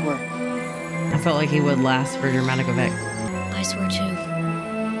 Yeah, I swear. I felt like he would last for dramatic effect. I swear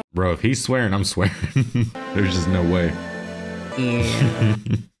too. Bro, if he's swearing, I'm swearing. There's just no way. Yeah.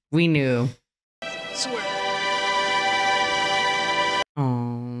 We knew. Swear.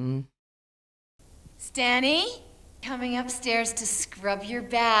 Oh. Stanny, coming upstairs to scrub your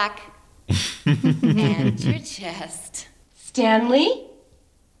back and your chest. Stanley?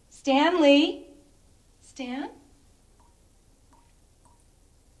 Stanley? Stan?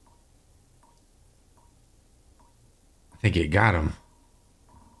 I think it got him.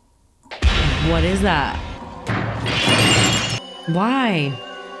 What is that? Why?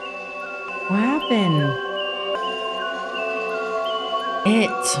 What happened?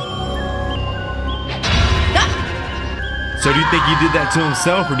 So do you think he did that to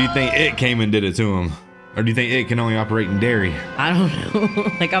himself, or do you think it came and did it to him? Or do you think it can only operate in dairy? I don't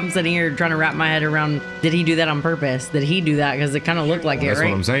know. Like, I'm sitting here trying to wrap my head around, did he do that on purpose? Did he do that? Because it kind of looked like it, right? That's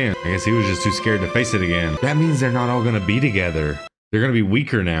what I'm saying. I guess he was just too scared to face it again. That means they're not all going to be together. They're going to be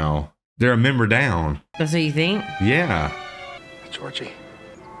weaker now. They're a member down. That's what you think? Yeah. Georgie,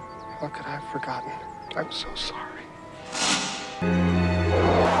 how could I have forgotten? I'm so sorry.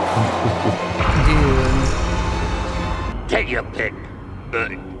 Dude. Take your pick.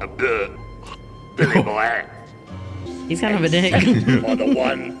 Billy Black. He's kind of a dick. For the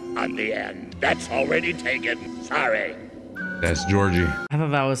one on the end. That's already taken. Sorry. That's Georgie. I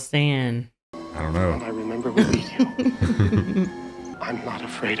thought that was Stan. I don't know. I remember we beat you. I'm not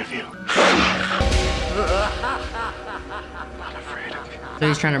afraid of you. Not afraid of you. So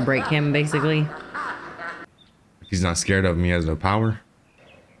he's trying to break him, basically. He's not scared of him. He has no power.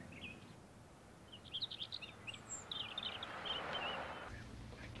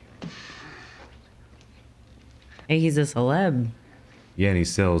 Hey, he's a celeb. Yeah, and he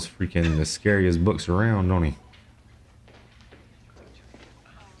sells freaking the scariest books around, don't he?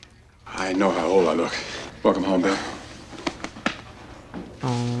 I know how old I look. Welcome home, Bill.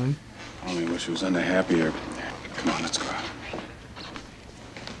 Oh. I only wish he was unhappy or... Come on, let's go out.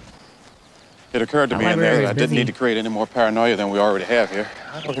 It occurred to me in there that I didn't need to create any more paranoia than we already have here.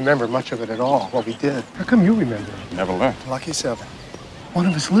 I don't remember much of it at all, what we did. How come you remember? Never learned. Lucky 7. One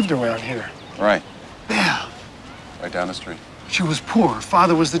of us lived around here. Right. Yeah. Right down the street. She was poor. Her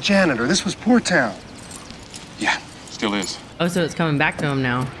father was the janitor. This was poor town. Yeah, still is. Oh, so it's coming back to him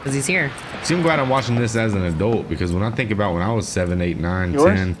now because he's here. See, I'm glad I'm watching this as an adult, because when I think about when I was 7, 8, 9, Yours?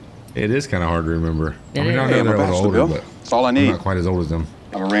 10, it is kind of hard to remember. It I mean, is. I Hey, know I'm they're a a little bachelor, older, Bill. but That's all I I'm need. not quite as old as them.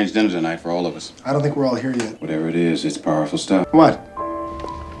 I've arranged dinner tonight for all of us. I don't think we're all here yet. Whatever it is, it's powerful stuff. What?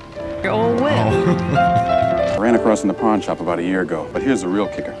 Your old whip. I ran across in the pawn shop about a year ago, but here's the real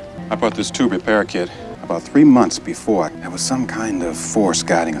kicker. I bought this tube repair kit about 3 months before. There was some kind of force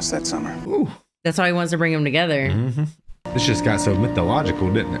guiding us that summer. Ooh. That's why he wants to bring them together. Mm-hmm. This just got so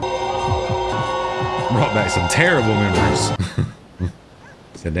mythological, didn't it? Brought back some terrible memories.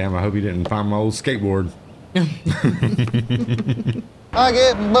 Said, damn, I hope you didn't find my old skateboard. I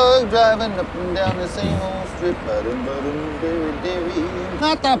get bugs driving up and down the same old strip.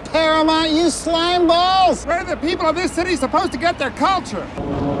 Not the Paramount, you slime balls! Where are the people of this city supposed to get their culture?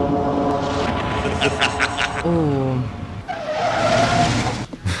 Oh.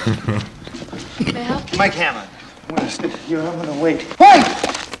 Mike Hammond. You're having to wait. Wait!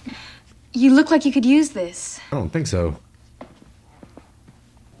 You look like you could use this. I don't think so.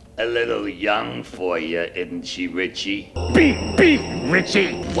 A little young for you, isn't she, Richie? Beep,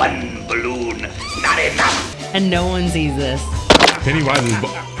 Richie! One balloon, not enough! And no one sees this. Pennywise is...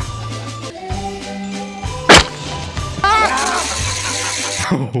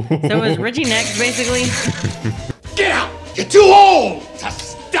 So is Richie next, basically? Get out! You're too old to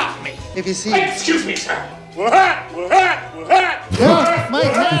stop me! If you see... Excuse me, sir! Yeah,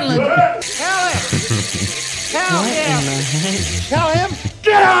 Mike Hanlon. Tell him! Tell What him! in the heck? Tell him!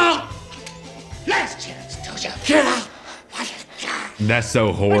 Get out! Last chance, don't you? Get out! That's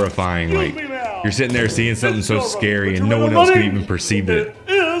so horrifying. Like, you're sitting there seeing something so scary and no one else could even perceive it.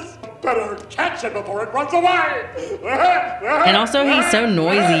 Better catch it before it runs away! And also, he's so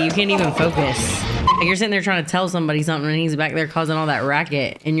noisy, you can't even focus. Like, you're sitting there trying to tell somebody something and he's back there causing all that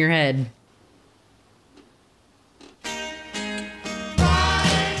racket in your head.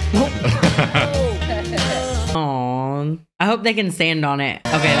 Aww. I hope they can stand on it.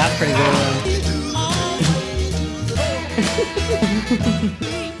 Okay, that's pretty good.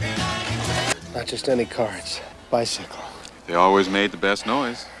 Not just any cards. Bicycle. They always made the best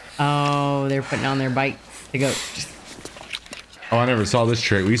noise. Oh, they're putting on their bikes to go. Oh, I never saw this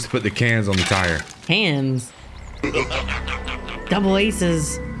trick. We used to put the cans on the tire. Hands. Double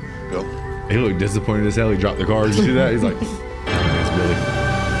aces. Bill? He looked disappointed as hell. He dropped the cards. You see that? He's like, thanks, Billy.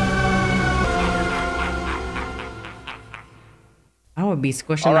 I would be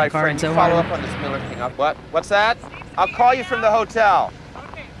squishing All that right, card friend, so follow hard. up on this Miller thing. What's that? I'll call you from the hotel.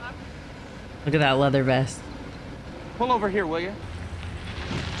 Look at that leather vest. Pull over here, will you?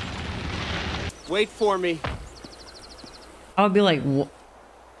 Wait for me. I would be like,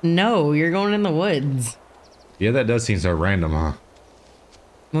 no, you're going in the woods. Yeah, that does seem so random, huh?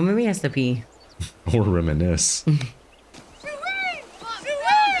 Well, maybe he has to pee. Or reminisce. You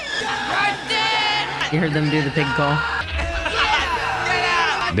heard them do the pig call.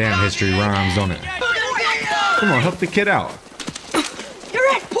 Damn, history rhymes, don't it? Come on, help the kid out. You're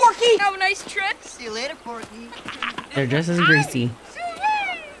at pork Porky. Have a nice trip. See you later, Porky. They're just as greasy.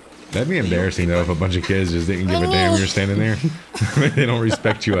 That'd be embarrassing though if a bunch of kids just didn't give a damn you're standing there. They don't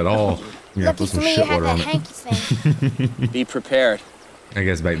respect you at all. You gotta put some shit water on it. Be prepared. I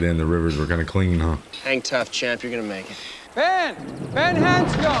guess back then the rivers were kind of clean, huh? Hang tough, champ. You're gonna make it. Ben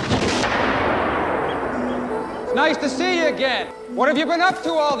Hanscom. It's nice to see you again. What have you been up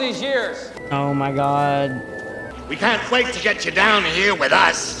to all these years? Oh my God. We can't wait to get you down here with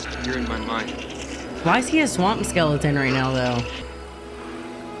us. You're in my mind. Why is he a swamp skeleton right now, though?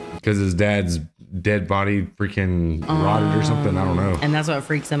 Because his dad's dead body freaking rotted or something. I don't know. And that's what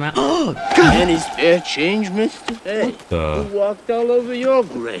freaks him out. Oh, God. Any spare change, mister? Hey, the... who walked all over your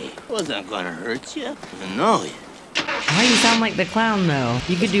grave? Wasn't gonna hurt you. I know you. Why do you sound like the clown, though?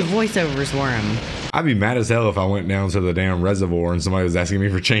 You could do voiceovers for him. I'd be mad as hell if I went down to the damn reservoir and somebody was asking me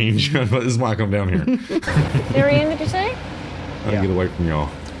for change. This is why I come down here. Marianne, did you say? I can get away from y'all.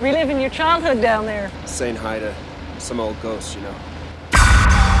 Reliving your childhood down there. Saying hi to some old ghosts, you know.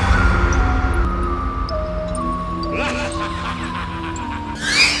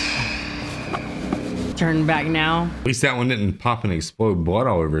 Turn back now. At least that one didn't pop and explode blood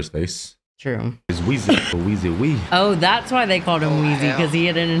all over his face. True. It's Wheezy. Wheezy Wee. Oh, that's why they called him Wheezy, because he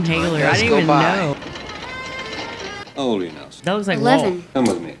had an inhaler. I didn't even know. How old are you now? That looks like 11. Walt. Come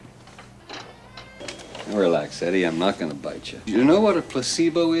with me. Now relax, Eddie. I'm not gonna bite you. You know what a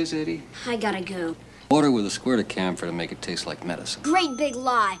placebo is, Eddie? I gotta go. Water with a squirt of camphor to make it taste like medicine. Great big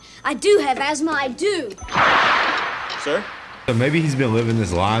lie. I do have asthma, I do. Sir? So maybe he's been living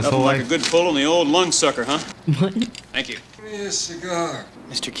this lie his whole Nothing like life. a good pull on the old lung sucker, huh? What? Thank you. Give me a cigar.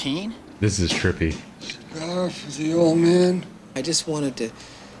 Mr. Keene? This is trippy. Cigar for the old man. I just wanted to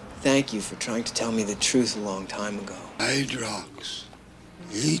thank you for trying to tell me the truth a long time ago. Hydrox.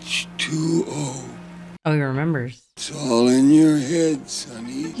 H2O. Oh, he remembers. It's all in your head,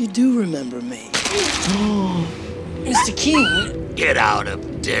 Sonny. You do remember me. Mr. Keene? Get out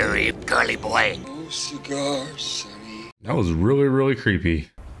of there, you curly boy. No cigars, Sonny. That was really, really creepy.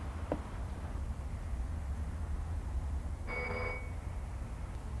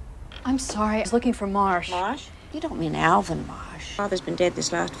 I'm sorry. I was looking for Marsh. Marsh? You don't mean Alvin Marsh. Father's been dead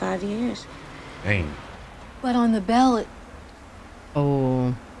this last 5 years. Dang. But on the bell, it...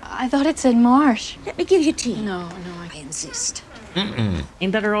 Oh. I thought it said Marsh. Let me give you tea. No, I insist.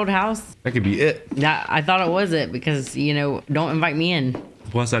 Ain't that her old house? That could be it. Yeah, I thought it was it because, you know, don't invite me in.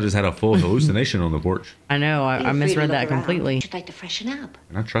 Plus, I just had a full hallucination on the porch. I know. I misread that completely. You'd like to freshen up.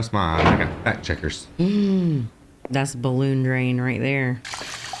 And I trust my eyes. I got fact checkers. That's balloon drain right there.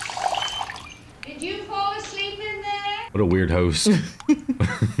 Did you fall asleep in there? What a weird host.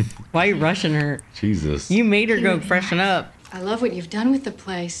 Why are you rushing her? Jesus. You made her go freshen up. I love what you've done with the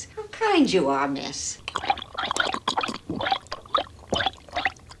place. How kind you are, miss.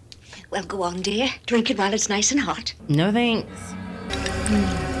 Well, go on, dear. Drink it while it's nice and hot. No thanks.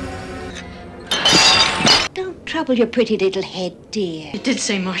 Don't trouble your pretty little head, dear. It did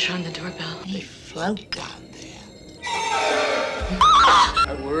say Marsh on the doorbell. They float down there.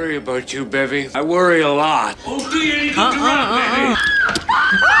 I worry about you, Bevy. I worry a lot. But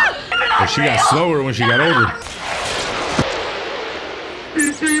she got slower when she got older.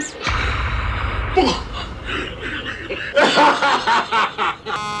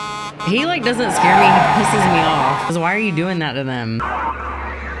 He like doesn't scare me. He pisses me off. 'Cause why are you doing that to them?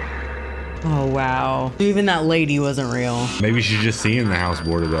 Oh wow. Even that lady wasn't real. Maybe she's just seeing the house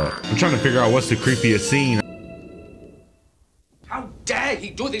boarded up. I'm trying to figure out what's the creepiest scene. How dare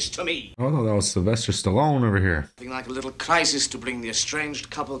he do this to me? Oh no, that was Sylvester Stallone over here. Something like a little crisis to bring the estranged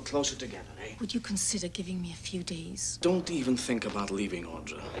couple closer together, eh? Would you consider giving me a few days? Don't even think about leaving,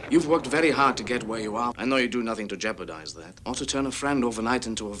 Audra. You've worked very hard to get where you are. I know you do nothing to jeopardize that, or to turn a friend overnight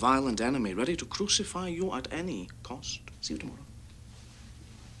into a violent enemy, ready to crucify you at any cost. See you tomorrow.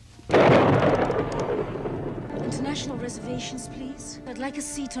 International reservations, please. I'd like a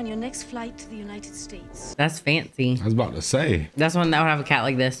seat on your next flight to the United States. That's fancy. I was about to say. That's one that would have a cat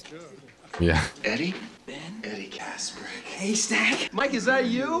like this. Yeah. Eddie? Eddie Casper. Hey, Stack. Mike, is that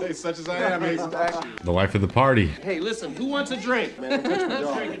you? Hey, such as I am, hey, Stack. The life of the party. Hey, listen, who wants a drink?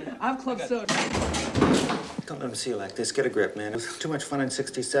 I'm Club Soda. Don't let him see you like this. Get a grip, man. It was too much fun in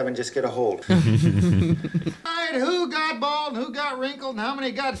 '67. Just get a hold. All right, who got bald and who got wrinkled and how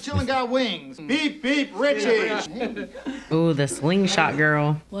many got chillin' got wings? Beep, beep, Richie. Ooh, the slingshot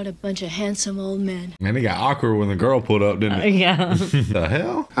girl. What a bunch of handsome old men. Man, it got awkward when the girl pulled up, didn't it? Yeah. The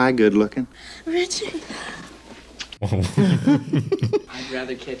hell? Hi, good looking. Richie. I'd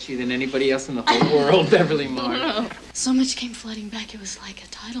rather catch you than anybody else in the whole world, Beverly Marsh. So much came flooding back, it was like a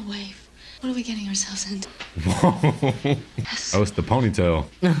tidal wave. What are we getting ourselves into? Oh, it's the ponytail.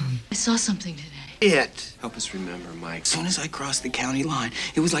 I saw something today. Help us remember, Mike. As soon as I crossed the county line,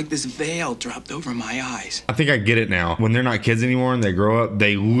 it was like this veil dropped over my eyes. I think I get it now. When they're not kids anymore and they grow up,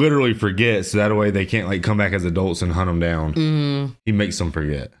 they literally forget. So that way they can't like come back as adults and hunt them down. He makes them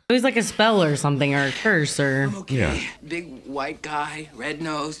forget. It was like a spell or something, or a curse, or yeah. Big white guy, red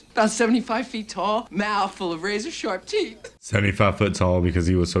nose, about 75 feet tall, mouth full of razor sharp teeth. 75 foot tall because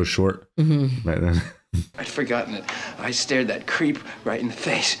he was so short back then. I'd forgotten it. I stared that creep right in the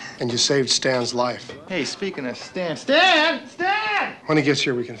face. And you saved Stan's life. Hey, speaking of Stan. Stan! Stan! When he gets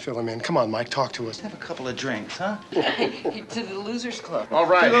here, we can fill him in. Come on, Mike, talk to us. Have a couple of drinks, huh? Hey, to the Losers Club. All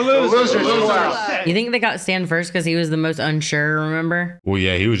right. To the Losers Club. You think they got Stan first because he was the most unsure, remember? Well,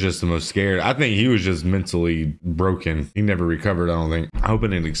 yeah, he was just the most scared. I think he was just mentally broken. He never recovered, I don't think. I hope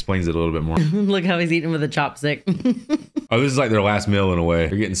it explains it a little bit more. Look how he's eating with a chopstick. Oh, this is like their last meal in a way.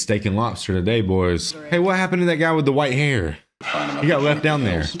 They're getting steak and lobster today, boys. Hey, what happened to that guy with the white hair? He got left down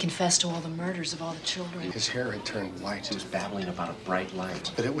there. He confessed to all the murders of all the children. His hair had turned white. He was babbling about a bright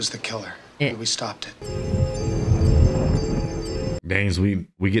light. But it was the killer. And we stopped it. Danes, we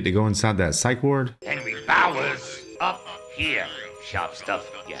get to go inside that psych ward? Henry Bowers, up here. Sharp stuff.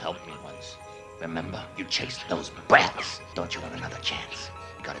 You helped me once. Remember, you chased those brats. Don't you want another chance?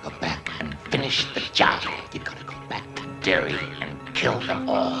 You gotta go back and finish the job. You gotta go back to Derry and kill them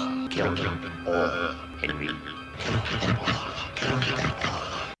all. Kill them all, Henry. Kill them all. Kill them all.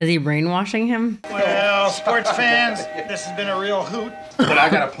 Is he brainwashing him? Well, sports fans, this has been a real hoot. But I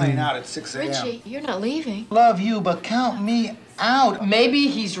got a plane out at 6 a.m. Richie, you're not leaving. Love you, but count me out. Maybe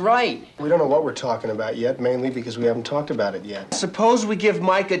he's right. We don't know what we're talking about yet, mainly because we haven't talked about it yet. Suppose we give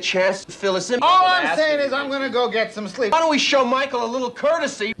Mike a chance to fill us in. All I'm saying is I'm gonna go get some sleep. Why don't we show Michael a little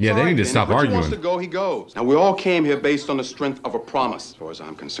courtesy? Yeah, they need to stop If he arguing. wants to go, he goes. Now, we all came here based on the strength of a promise. As far as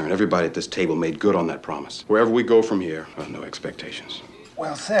I'm concerned, everybody at this table made good on that promise. Wherever we go from here, no expectations.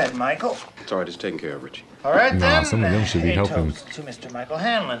 Well said, Michael. It's all right, it's taken care of, Richie. All right, Nah, then. some of them should be A helping. toast to Mr. Michael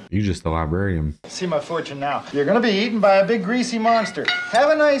Hanlon. You just the librarian. See my fortune now. You're gonna be eaten by a big greasy monster. Have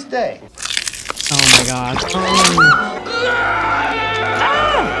a nice day. Oh my gosh.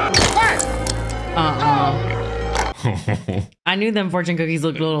 I knew them fortune cookies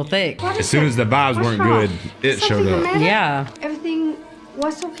looked a little thick. As soon as the vibes weren't good, it showed up. Yeah. Everything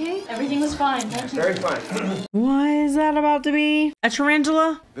was okay? Everything was fine, thank you. Very fine. What is that about to be? A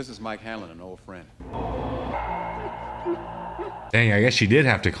tarantula? This is Mike Hanlon, an old friend. Dang, I guess she did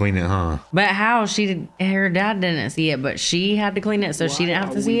have to clean it, huh? But how? Her dad didn't see it, but she had to clean it, so she didn't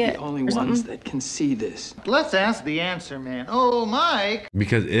have to see it. The only or ones something? that can see this. Let's ask the answer, man. Oh, Mike.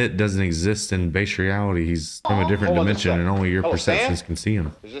 Because it doesn't exist in base reality. He's from a different Hold on a dimension, second. and only your Hello, perceptions Stan? can see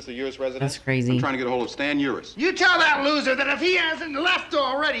him. Is this the Uris residence? That's crazy. I'm trying to get a hold of Stan Uris. You tell that loser that if he hasn't left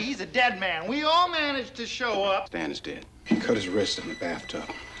already, he's a dead man. We all managed to show up. Stan is dead. He cut his wrist in the bathtub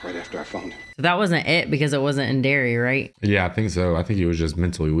right after I phoned him. So that wasn't it because it wasn't in Derry, right? Yeah, I think so. I think he was just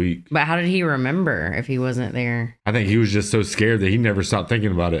mentally weak. But how did he remember if he wasn't there? I think he was just so scared that he never stopped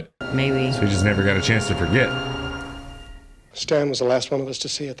thinking about it. Maybe. So he just never got a chance to forget. Stan was the last one of us to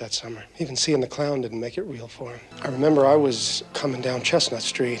see it that summer. Even seeing the clown didn't make it real for him. I remember I was coming down Chestnut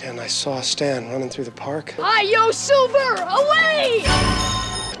Street and I saw Stan running through the park. Hi, yo, Silver! Away!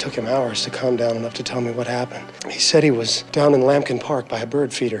 It took him hours to calm down enough to tell me what happened. He said he was down in Lambkin Park by a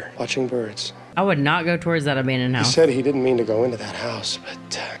bird feeder, watching birds. I would not go towards that abandoned He house. said he didn't mean to go into that house,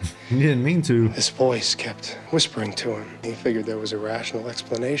 but He didn't mean to. this voice kept whispering to him. He figured there was a rational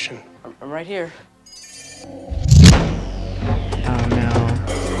explanation. I'm right here. Oh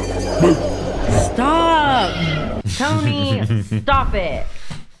no. Stop! Tony, stop it.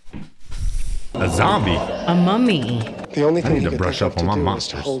 A zombie. A mummy. The only I thing need he to could brush think up of on to my do was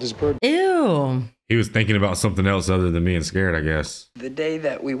to monsters. hold his bird. Ew. He was thinking about something else other than being scared, I guess. The day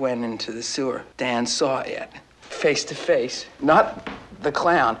that we went into the sewer, Dan saw it face to face. Not the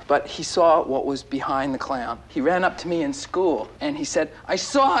clown, but he saw what was behind the clown. He ran up to me in school and he said, I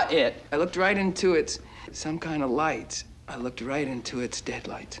saw it. I looked right into its some kind of lights. I looked right into its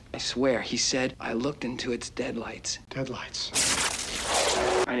deadlights. I swear, he said, I looked into its deadlights. Deadlights.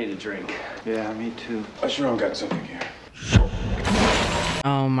 I need a drink. Yeah, me too. I sure got something here.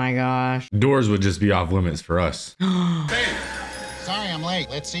 Oh my gosh. Doors would just be off limits for us. Sorry I'm late.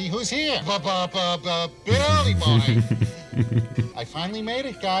 Let's see who's here. Billy boy. I finally made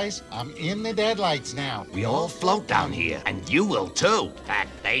it, guys. I'm in the deadlights now. We all float down here, and you will too. In fact,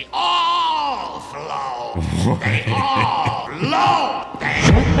 they all float. They all float.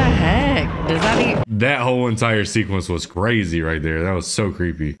 What the heck? Does that even... That whole entire sequence was crazy right there. That was so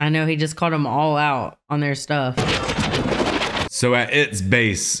creepy. I know, he just called them all out on their stuff. So at its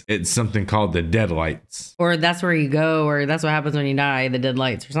base, it's something called the Deadlights. Or that's where you go, or that's what happens when you die, the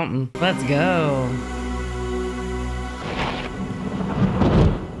deadlights or something. Let's go.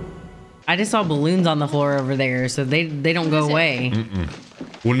 I just saw balloons on the floor over there, so they don't go away.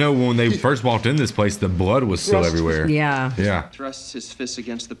 Well, no, when they first walked in this place, the blood was still everywhere. Yeah. Yeah. Thrusts his fist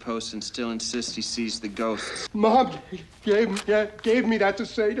against the post and still insists he sees the ghosts. Mom gave me that to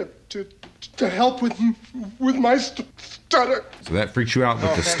say to help with my stutter. So that freaks you out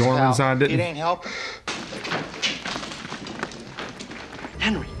with the storm inside, didn't It ain't helping.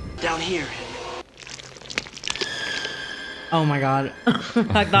 Henry, down here. Oh my God.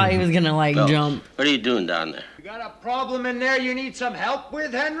 I thought he was gonna like jump. What are you doing down there? You got a problem in there you need some help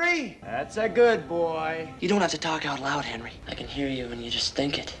with, Henry? That's a good boy. You don't have to talk out loud, Henry. I can hear you when you just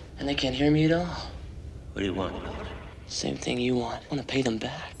think it. And they can't hear me at all. What do you want? Same thing you want. I want to pay them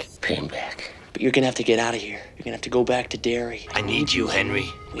back. Pay him back. But you're gonna have to get out of here. You're gonna have to go back to Derry. I need you, Henry.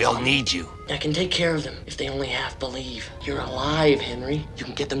 We all need you. I can take care of them if they only half believe. You're alive, Henry. You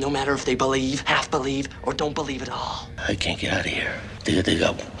can get them no matter if they believe, half believe, or don't believe at all. I can't get out of here. They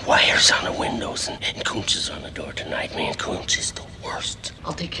got wires on the windows and Koontz is on the door tonight. Man, Koontz is the worst.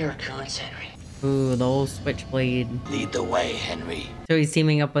 I'll take care of Koontz, Henry. Ooh, the old switchblade. Lead the way, Henry. So he's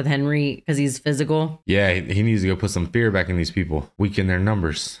teaming up with Henry because he's physical. Yeah, he needs to go put some fear back in these people. Weaken their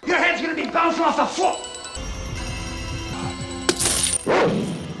numbers. Your head's gonna be bouncing off the floor.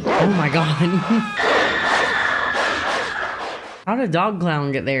 Oh my God. How did Dog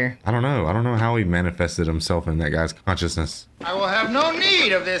Clown get there? I don't know. I don't know how he manifested himself in that guy's consciousness. I will have no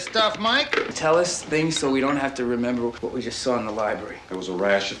need of this stuff, Mike. Tell us things so we don't have to remember what we just saw in the library. There was a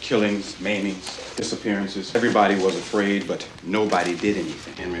rash of killings, maimings, disappearances. Everybody was afraid, but nobody did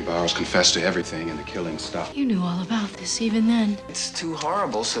anything. Henry Bowers confessed to everything, and the killing stopped. You knew all about this even then. It's too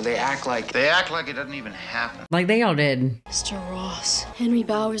horrible, so they act like... They act like it doesn't even happen. Like they all did. Mr. Ross, Henry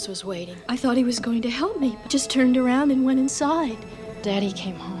Bowers was waiting. I thought he was going to help me, but just turned around and went inside. Daddy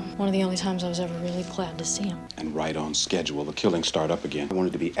came home. One of the only times I was ever really glad to see him. And right on schedule, the killings start up again. I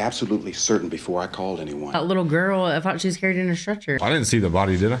wanted to be absolutely certain before I called anyone. That little girl, I thought she was carried in a stretcher. I didn't see the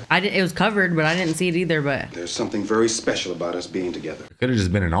body, did I? It was covered, but I didn't see it either, but... There's something very special about us being together. It could have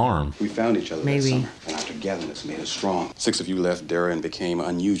just been an arm. We found each other Maybe. that summer, and our togetherness made us strong. 6 of you left Derry and became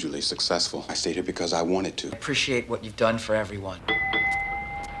unusually successful. I stayed here because I wanted to. Appreciate what you've done for everyone.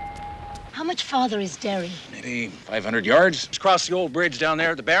 How much farther is Derry? Maybe 500 yards. Just cross the old bridge down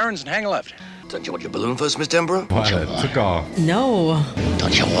there at the Barrens and hang a left. Don't you want your balloon first, Miss Denborough? Wow, it took off. No.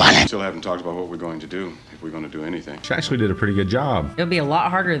 Don't you want it? Still haven't talked about what we're going to do, if we're going to do anything. She actually did a pretty good job. It'll be a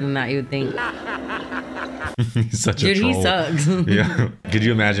lot harder than that, you would think. He's such a Dude, troll. he sucks. Yeah. Could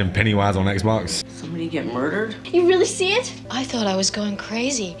you imagine Pennywise on Xbox? Somebody get murdered? You really see it? I thought I was going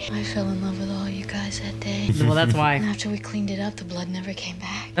crazy. I fell in love with all you guys that day. Well, that's why. And after we cleaned it up, the blood never came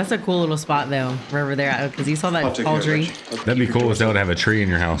back. That's a cool little spot, though, wherever they're at, because you saw that tall tree. That'd be cool as hell to have a tree in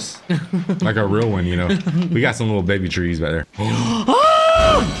your house. Like a real one, you know. We got some little baby trees back there.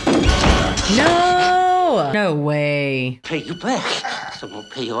 No! No way. Pay you back. Someone will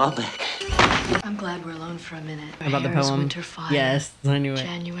pay you all back. I'm glad we're alone for a minute. About the Hair is poem? Winter fire. Yes, I knew it.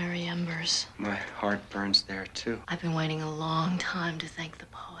 January embers. My heart burns there, too. I've been waiting a long time to thank the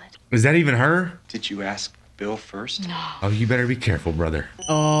poet. Is that even her? Did you ask Bill first? No. Oh, you better be careful, brother.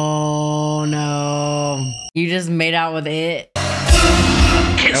 Oh, no. You just made out with it.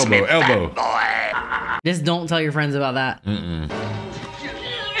 Kiss me, Elbow. boy. Just don't tell your friends about that. Mm-mm.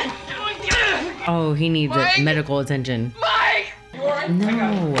 Oh, he needs medical attention. No.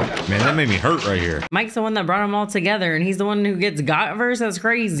 Man, that made me hurt right here. Mike's the one that brought them all together, and he's the one who gets got first? That's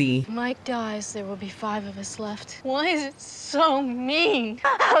crazy. If Mike dies, there will be 5 of us left. Why is it so mean?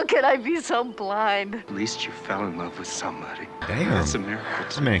 How could I be so blind? At least you fell in love with somebody. Damn. That's a miracle.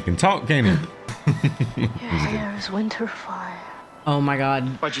 That man can talk, can't he? Your hair is winter fire. Oh my God.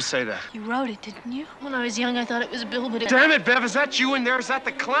 Why'd you say that? You wrote it, didn't you? When I was young, I thought it was Bill, but it... Damn it, Bev, is that you in there? Is that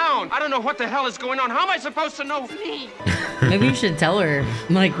the clown? I don't know what the hell is going on. How am I supposed to know? Me. Maybe you should tell her,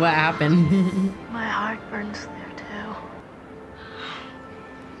 like, what happened. My heart burns there,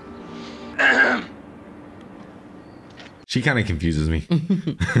 too. She kind of confuses me.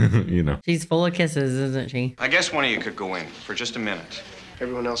 You know. She's full of kisses, isn't she? I guess one of you could go in for just a minute.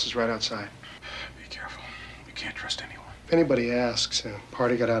 Everyone else is right outside. Be careful. You can't trust anyone. If anybody asks,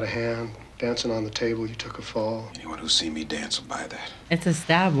 party got out of hand, dancing on the table, you took a fall. Anyone who's seen me dance will buy that. It's a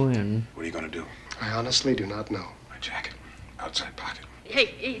stab wound. What are you going to do? I honestly do not know. My jacket. Outside pocket.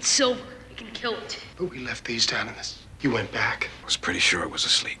 Hey, it's silver. You can kill it. But we left these down in this You went back. I was pretty sure it was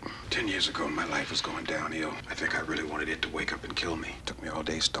asleep. 10 years ago, my life was going downhill. I think I really wanted it to wake up and kill me. It took me all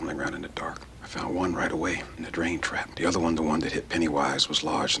day stumbling around in the dark. I found one right away in the drain trap. The other one, the one that hit Pennywise, was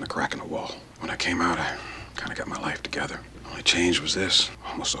lodged in a crack in the wall. When I came out, I kind of got my life together. The only change was this,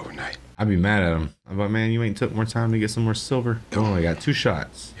 almost overnight. I'd be mad at him. I'm like, man, you ain't took more time to get some more silver. You only got 2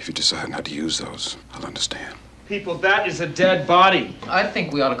 shots. If you decide not to use those, I'll understand. People, that is a dead body. I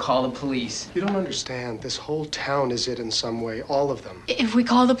think we ought to call the police. You don't understand. This whole town is it in some way. All of them. If we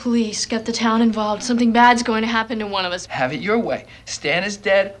call the police, get the town involved, something bad's going to happen to one of us. Have it your way. Stan is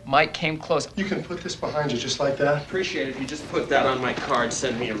dead. Mike came close. You can put this behind you just like that? Appreciate it if you just put that on my card,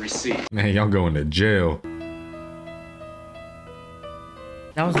 send me a receipt. Man, y'all going to jail.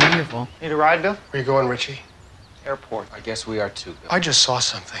 That was wonderful. Need a ride, Bill? Where you going, Richie? Airport. I guess we are too, Bill. I just saw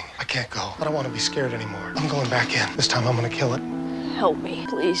something. I can't go. I don't want to be scared anymore. I'm going back in. This time I'm going to kill it. Help me,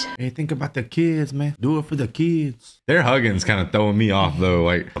 please. Hey, think about the kids, man. Do it for the kids. Their hugging's kind of throwing me off, though.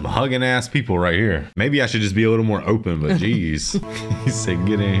 Like, I'm hugging ass people right here. Maybe I should just be a little more open, but geez. He said,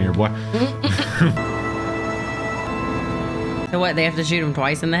 get in here, boy. So what, they have to shoot him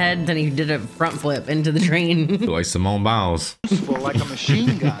twice in the head? Then he did a front flip into the drain. Like Simone Biles. Useful like a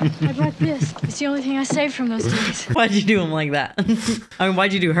machine gun. I brought this. It's the only thing I saved from those days. Why'd you do him like that? I mean,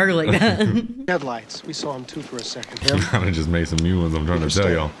 why'd you do her like that? Headlights. We saw him too for a second. I kind of just made some new ones, I'm trying to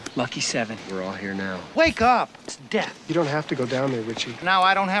tell y'all. Lucky 7. We're all here now. Wake up. It's death. You don't have to go down there, Richie. Now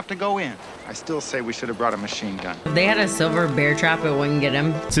I don't have to go in. I still say we should have brought a machine gun. If they had a silver bear trap, it wouldn't get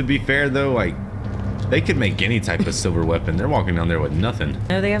him. To be fair, though, like, they could make any type of silver weapon. They're walking down there with nothing.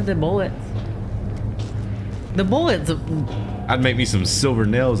 No, they have the bullets. The bullets. I'd make me some silver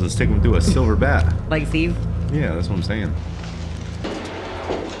nails and stick them through a silver bat. Like Steve? Yeah, that's what I'm saying.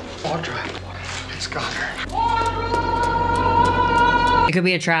 Audra. It's got her. It could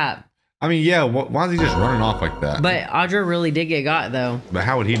be a trap. I mean, yeah, why is he just running off like that? But Audra really did get got, though. But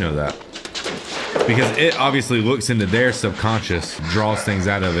how would he know that? Because it obviously looks into their subconscious, draws things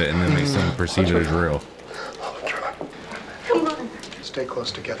out of it, and then makes them perceive it as real. Come on. Stay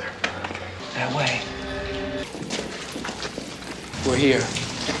close together. That way. We're here.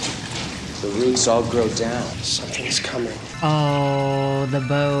 The roots all grow down. Something is coming. Oh, the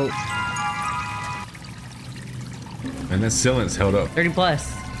boat. And that ceiling's held up. 30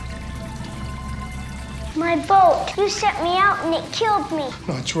 plus. My boat. You set me out and it killed me.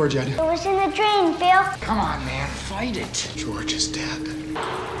 No, George, I didn't. It was in the drain, Bill. Come on, man. Fight it. George is dead.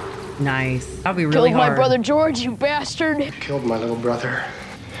 Nice. That'd be really Killed hard. my brother George, you bastard. You killed my little brother.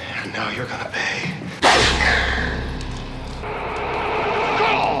 And now you're gonna pay.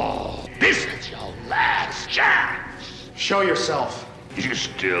 Go! This is your last chance. Show yourself. You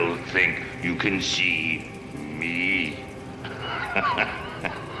still think you can see me?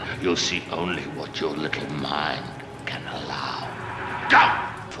 You'll see only what your little mind can allow. Go!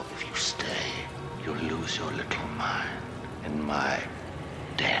 For if you stay, you'll lose your little mind in my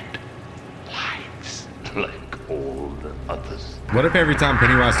dead lights, like all the others. What if every time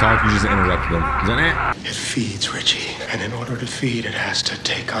Pennywise talks, you just interrupt them? Is that it? It feeds, Richie. And in order to feed, it has to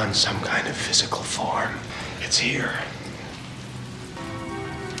take on some kind of physical form. It's here.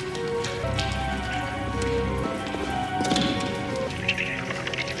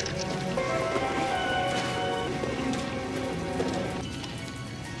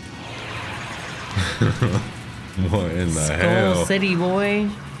 What in the Skull hell? City, boy.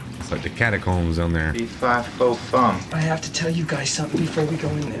 It's like the catacombs down there. B5 faux thumb. I have to tell you guys something before we go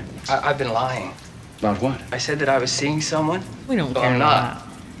in there. I've been lying. About what? I said that I was seeing someone. We don't Well, care I'm about not.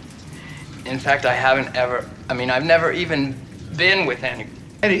 In fact, I haven't ever. I mean, I've never even been with any.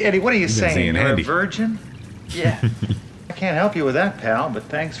 Eddie, what are you You've been saying? seeing You're Andy. a virgin? Yeah. I can't help you with that, pal, but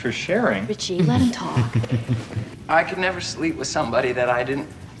thanks for sharing. Richie, let him talk. I could never sleep with somebody that I didn't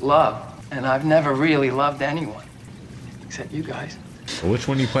love, and I've never really loved anyone, except you guys. Well, which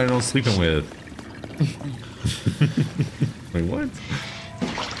one are you planning on sleeping with? Wait, what?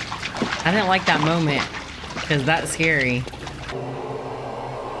 I didn't like that moment because that's scary.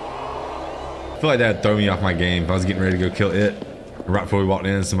 I feel like that'd throw me off my game if I was getting ready to go kill it. Right before we walked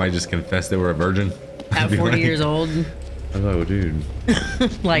in, somebody just confessed they were a virgin. At 40 years old. Oh, dude.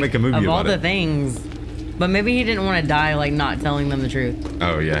 Like, Make a movie of about all the it. things. But maybe he didn't want to die, like, not telling them the truth.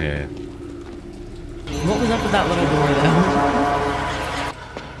 Oh, yeah. What was up with that little door, though?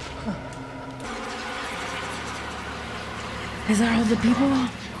 Is that all the people?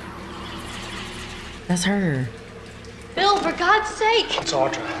 That's her. Bill, for God's sake. It's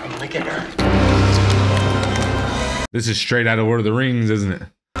Audra. I'm gonna get her. This is straight out of Lord of the Rings, isn't it?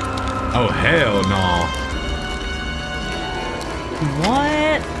 Oh, hell no.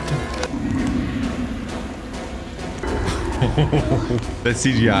 What? That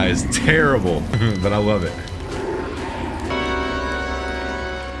CGI is terrible, but I love it.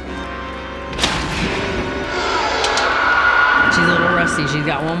 She's a little rusty. She's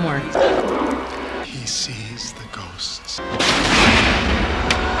got one more. He sees the ghosts.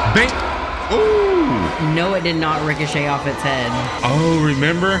 Bang! Ooh! No, it did not ricochet off its head. Oh,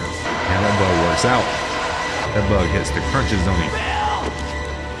 remember? Yeah, that bug works out. That bug hits the crunches on him.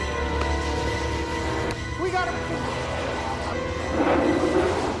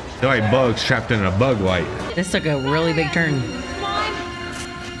 They're like bugs trapped in a bug light. This took a really big turn.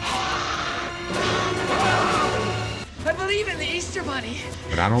 I believe in the Easter Bunny.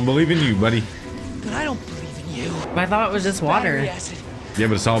 But I don't believe in you, buddy. But I don't believe in you. But I thought it was just water. Battery acid. Yeah,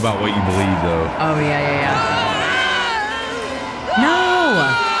 but it's all about what you believe, though. Oh, yeah.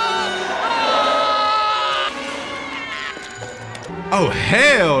 No! Oh,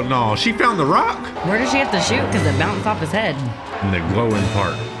 hell no. She found the rock? Where did she have to shoot? Because it bounced off his head. In the glowing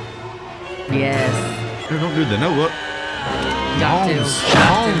part. Yes. Don't do the no look. Got to.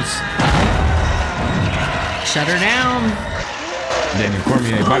 Shut her down. Daniel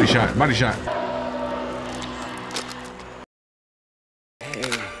Cormier, body shot, body shot. Don't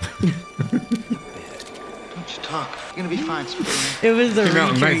you talk. You're gonna be fine, sweetie. It was a Came out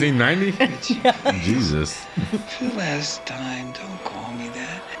in retreat. 1990? Jesus. For the last time, don't call me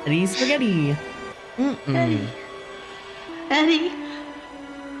that. Eddie spaghetti. Eddie.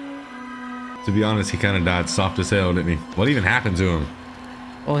 To be honest, he kind of died soft as hell, didn't he? What even happened to him?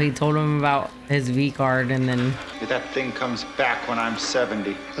 Well, he told him about his V card and then... If that thing comes back when I'm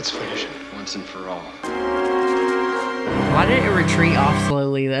 70. Let's finish it. Once and for all. Why did it retreat off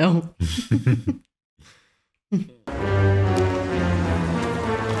slowly, though?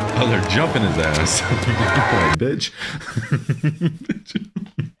 Oh, they're jumping his ass. Like, bitch.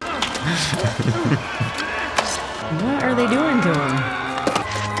 What are they doing to him?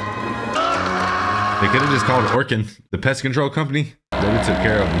 They could have just called Orkin, the pest control company. They would took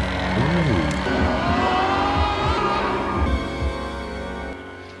care of him.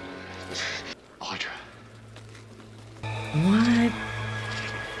 Audra. What?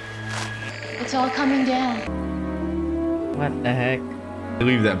 It's all coming down. What the heck? They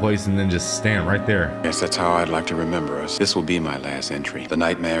leave that place and then just stand right there. Yes, that's how I'd like to remember us. This will be my last entry. The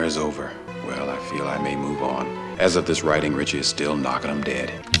nightmare is over. Well, I feel I may move on. As of this writing, Richie is still knocking them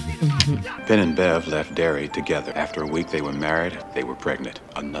dead. Finn and Bev left Derry together. After a week they were married, they were pregnant.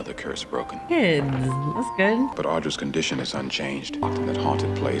 Another curse broken. Kids. That's good. But Audra's condition is unchanged. Locked in that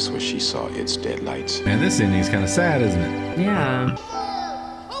haunted place where she saw its dead lights. Man, this ending's kind of sad, isn't it? Yeah.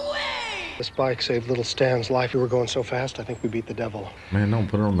 This bike saved little Stan's life. We were going so fast, I think we beat the devil. Man, don't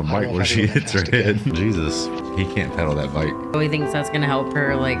put her on the I bike don't where know she if I hits her did head. Jesus, he can't pedal that bike. Oh, he thinks that's gonna help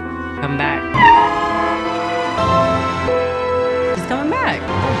her, like, come back. She's coming back.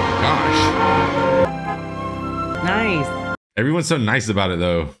 Gosh. Nice. Everyone's so nice about it,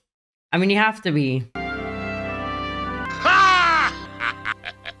 though. I mean, you have to be.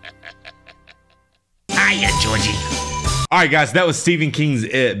 Hiya, Georgie. All right, guys, that was Stephen King's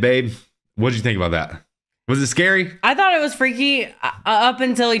It, babe. What'd you think about that? Was it scary? I thought it was freaky up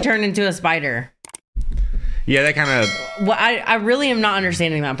until he turned into a spider. Yeah, that kind of... Well, I really am not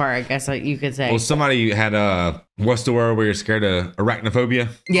understanding that part, I guess you could say. Well, somebody had what's the word where you're scared of arachnophobia?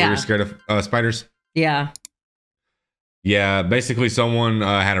 Yeah. Where you're scared of spiders? Yeah. Yeah, basically someone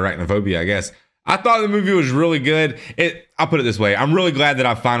had arachnophobia, I guess. I thought the movie was really good. I'll put it this way. I'm really glad that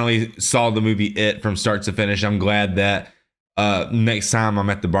I finally saw the movie It from start to finish. I'm glad that next time I'm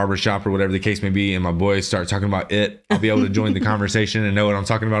at the barbershop or whatever the case may be and my boys start talking about It, I'll be able to join the conversation and know what I'm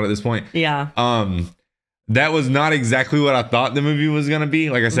talking about at this point. Yeah. That was not exactly what I thought the movie was going to be.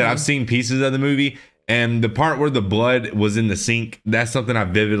 Like I said, I've seen pieces of the movie, and the part where the blood was in the sink, that's something I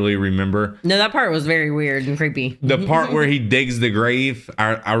vividly remember. No, that part was very weird and creepy. The part where he digs the grave,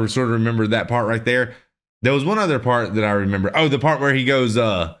 I sort of remember that part right there. There was one other part that I remember. Oh, the part where he goes,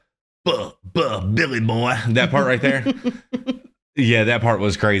 Billy boy. That part right there. Yeah, that part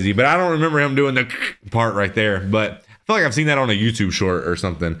was crazy. But I don't remember him doing the part right there. But I feel like I've seen that on a YouTube short or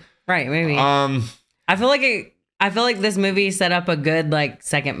something. Right, maybe. I feel like this movie set up a good like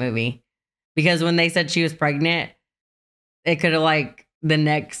second movie, because when they said she was pregnant, it could have like the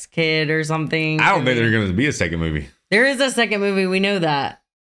next kid or something. I don't think there's going to be a second movie. There is a second movie. We know that.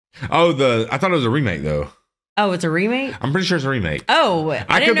 Oh, I thought it was a remake though. Oh, it's a remake? I'm pretty sure it's a remake. Oh,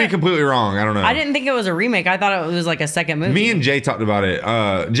 I could be completely wrong. I don't know. I didn't think it was a remake. I thought it was like a second movie. Me and Jay talked about it.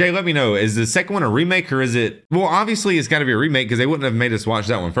 Jay, let me know. Is the second one a remake or is it? Well, obviously it's got to be a remake because they wouldn't have made us watch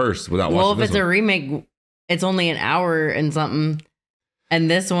that one first without watching this one. Well, if it's a remake, it's only an hour and something. And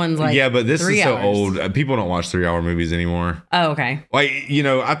this one's like yeah, but this 3 is so hours. old. People don't watch 3-hour movies anymore. Oh, okay. Like, you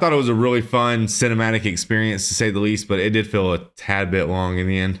know, I thought it was a really fun cinematic experience to say the least, but it did feel a tad bit long in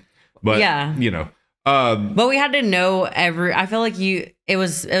the end. But Yeah. you know, But we had to know I feel like it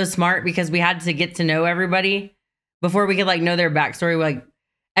was smart because we had to get to know everybody before we could like know their backstory. Like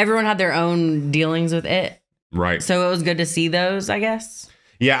everyone had their own dealings with it. right. So it was good to see those, I guess.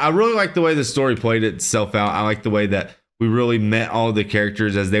 Yeah, I really like the way the story played itself out. I like the way that we really met all the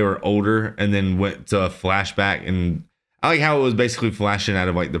characters as they were older and then went to a flashback. And I like how it was basically flashing out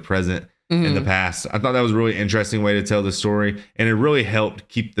of like the present and the past. I thought that was a really interesting way to tell the story. And it really helped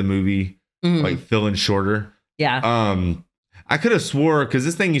keep the movie like feeling shorter. Yeah. I could have swore, because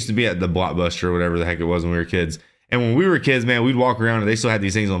this thing used to be at the Blockbuster or whatever the heck it was when we were kids. And when we were kids, man, we'd walk around and they still had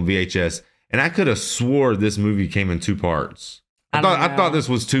these things on VHS. And I could have swore this movie came in 2 parts. I thought this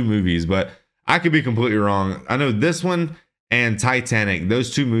was 2 movies, but I could be completely wrong. I know this one and Titanic,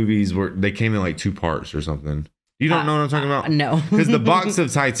 those 2 movies they came in like 2 parts or something. You don't know what I'm talking about? No. Because the box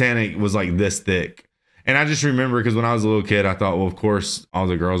of Titanic was like this thick. And I just remember because when I was a little kid, I thought, well, of course, all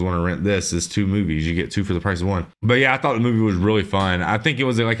the girls want to rent this. It's 2 movies. You get 2 for the price of 1. But yeah, I thought the movie was really fun. I think it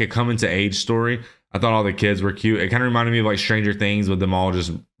was like a coming to age story. I thought all the kids were cute. It kind of reminded me of like Stranger Things with them all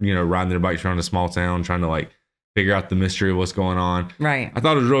just, you know, riding their bikes around a small town, trying to like figure out the mystery of what's going on. Right. I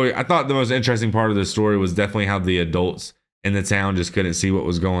thought the most interesting part of the story was definitely how the adults in the town just couldn't see what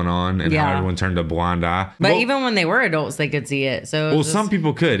was going on and how everyone turned a blind eye. But even when they were adults, they could see it. So well, some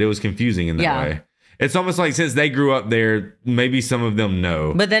people could. It was confusing in that way. It's almost like since they grew up there, maybe some of them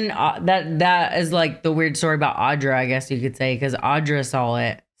know. But then that is like the weird story about Audra, I guess you could say, because Audra saw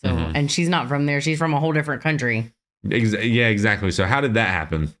it. So and she's not from there. She's from a whole different country. Yeah, exactly. So how did that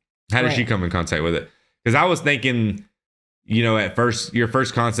happen? How did she come in contact with it? Because I was thinking, you know, at first, your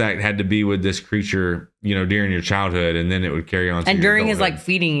first contact had to be with this creature, you know, during your childhood, and then it would carry on to and during his adulthood. like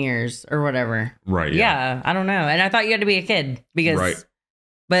feeding years or whatever. Right. Yeah. I don't know. And I thought you had to be a kid because, right.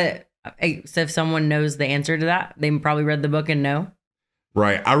 But so if someone knows the answer to that, they probably read the book and know.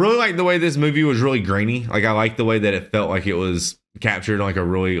 Right. I really like the way this movie was really grainy. Like, I like the way that it felt like it was captured like a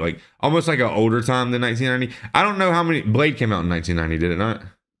really, like, almost like an older time than 1990. I don't know how many. Blade came out in 1990, did it not?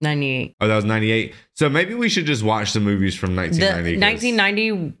 98. Oh, that was 98. So maybe we should just watch the movies from 1990.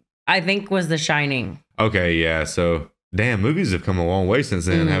 1990, I think, was The Shining. Okay, yeah. So, damn, movies have come a long way since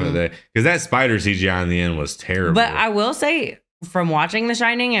then, haven't they? Because that spider CGI in the end was terrible. But I will say, from watching The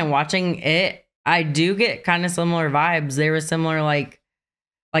Shining and watching it, I do get kind of similar vibes. There was similar like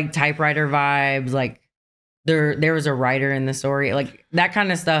typewriter vibes. Like there was a writer in the story. Like that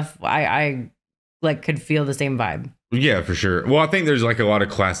kind of stuff. I like could feel the same vibe. Yeah, for sure. Well, I think there's like a lot of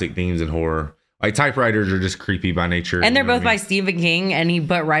classic themes in horror. Like typewriters are just creepy by nature. And they're both by Stephen King, and he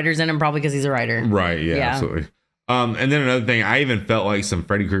put writers in them probably because he's a writer. Right. Yeah, absolutely. And then another thing, I even felt like some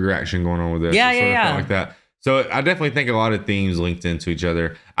Freddy Krueger action going on with this. Yeah, It sort of yeah. felt like that. So I definitely think a lot of themes linked into each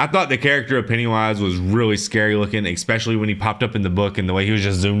other. I thought the character of Pennywise was really scary looking, especially when he popped up in the book, and the way he was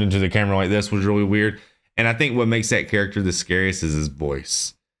just zoomed into the camera like this was really weird. And I think what makes that character the scariest is his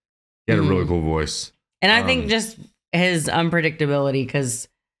voice. He had a really cool voice. And I think just his unpredictability, because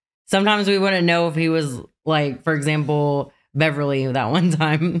sometimes we wouldn't know if he was like, for example, Beverly that one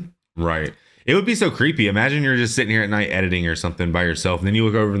time. Right. It would be so creepy. Imagine you're just sitting here at night editing or something by yourself, and then you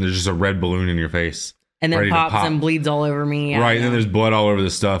look over and there's just a red balloon in your face. And then ready to pops pop. and bleeds all over me. Right. And then there's blood all over the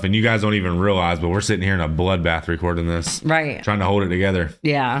stuff, and you guys don't even realize, but we're sitting here in a bloodbath recording this. Right. Trying to hold it together.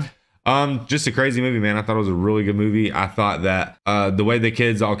 Yeah. Just a crazy movie, man. I thought it was a really good movie. I thought that the way the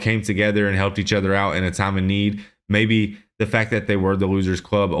kids all came together and helped each other out in a time of need, maybe the fact that they were the Losers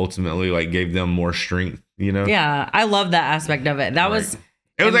Club ultimately like gave them more strength, you know? Yeah. I love that aspect of it. That was...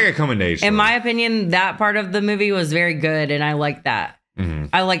 It was like a coming to age story. In my opinion, that part of the movie was very good, and I like that.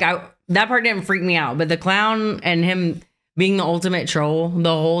 That part didn't freak me out, but the clown and him being the ultimate troll the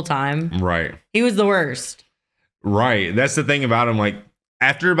whole time. Right. He was the worst. Right. That's the thing about him. Like,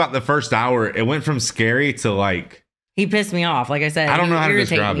 after about the first hour, it went from scary to like... He pissed me off. Like I said, I don't know how to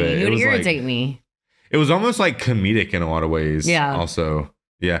describe it. He would was irritate me. It was almost like comedic in a lot of ways. Yeah. Also.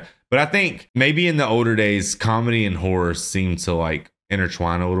 Yeah. But I think maybe in the older days, comedy and horror seemed to like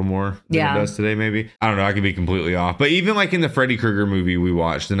intertwine a little more than it does today, maybe. I don't know. I could be completely off. But even like in the Freddy Krueger movie we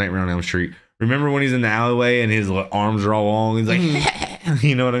watched, The Nightmare on Elm Street, remember when he's in the alleyway and his arms are all long? He's like,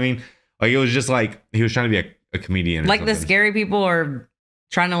 you know what I mean? Like, it was just like he was trying to be a comedian. Like the scary people are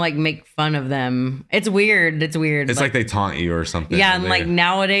trying to like make fun of them. It's weird. It's weird. It's like they taunt you or something. Yeah, and like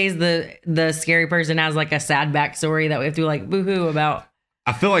nowadays the scary person has like a sad backstory that we have to like boohoo about.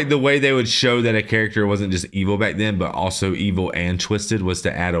 I feel like the way they would show that a character wasn't just evil back then, but also evil and twisted, was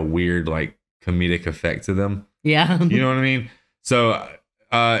to add a weird like comedic effect to them. Yeah. You know what I mean? So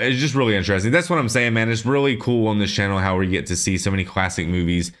It's just really interesting. That's what I'm saying, man. It's really cool on this channel how we get to see so many classic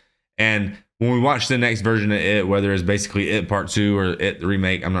movies. And when we watch the next version of It, whether it's basically It Part 2 or It the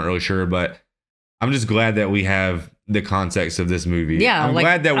remake, I'm not really sure, but I'm just glad that we have the context of this movie. Yeah, I'm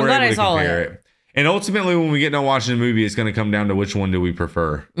glad that we're able to compare it. And ultimately, when we get done watching the movie, it's going to come down to which one do we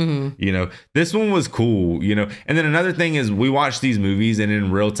prefer. You know, this one was cool, you know. And then another thing is we watch these movies and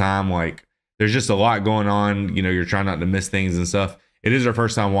in real time, like there's just a lot going on. You know, you're trying not to miss things and stuff. It is our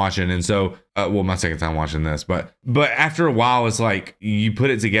first time watching. And so, well, my second time watching this, but after a while, it's like you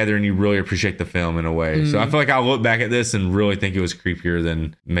put it together and you really appreciate the film in a way. So I feel like I'll look back at this and really think it was creepier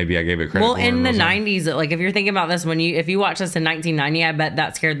than maybe I gave it credit for. Well, in the 90s, like if you're thinking about this, if you watch this in 1990, I bet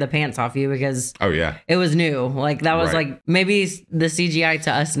that scared the pants off you because it was new. Like that was like maybe the CGI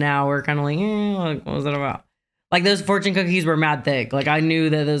to us now, we're kind of like, like, what was it about? Like those fortune cookies were mad thick. Like I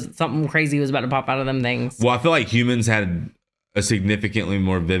knew that there's something crazy was about to pop out of them things. Well, I feel like humans had a significantly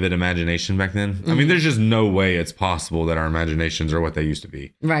more vivid imagination back then. I mean, there's just no way it's possible that our imaginations are what they used to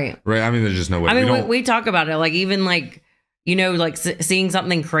be. Right. I mean, there's just no way. I mean, we talk about it. Like even like, you know, like seeing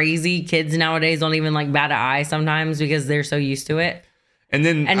something crazy, kids nowadays don't even like bat an eye sometimes because they're so used to it. And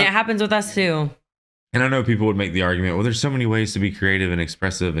it happens with us too. And I know people would make the argument, well, there's so many ways to be creative and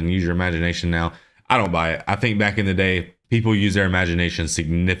expressive and use your imagination now. I don't buy it. I think back in the day, people use their imagination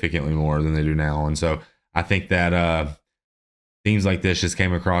significantly more than they do now. And so I think that themes like this just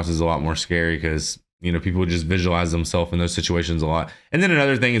came across as a lot more scary because, you know, people would just visualize themselves in those situations a lot. And then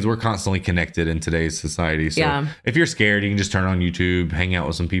another thing is we're constantly connected in today's society. So if you're scared, you can just turn on YouTube, hang out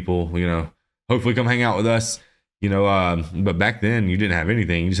with some people, you know, hopefully come hang out with us, you know, but back then you didn't have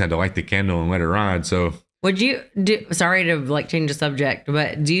anything. You just had to light the candle and let it ride. So would you do, sorry to like change the subject,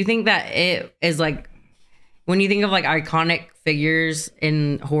 but do you think that it is like, when you think of like iconic figures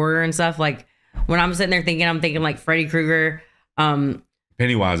in horror and stuff, like when I'm sitting there thinking, I'm thinking like Freddy Krueger,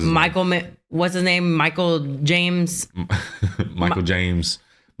 Pennywise, what's his name? Michael James, Michael James,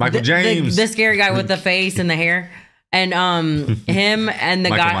 the scary guy with the face and the hair, and him and the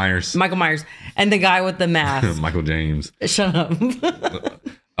Michael Myers, and the guy with the mask, Michael James. Shut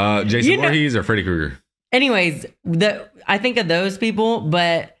up. Jason Voorhees or Freddy Krueger. Anyways, I think of those people,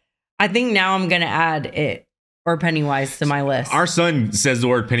 but I think now I'm gonna add It or Pennywise to my list. Our son says the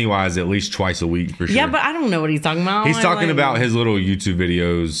word Pennywise at least twice a week for sure. Yeah, but I don't know what he's talking about. He's talking about his little YouTube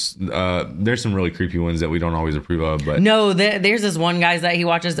videos. There's some really creepy ones that we don't always approve of, but no, there's this one guy that he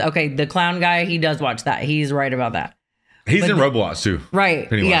watches. Okay, the clown guy, he does watch that. He's right about that. He's in Roblox too. Right.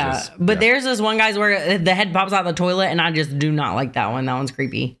 Pennywise is. But there's this one guy's where the head pops out the toilet, and I just do not like that one. That one's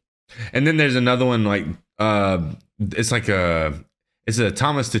creepy. And then there's another one like it's like it's a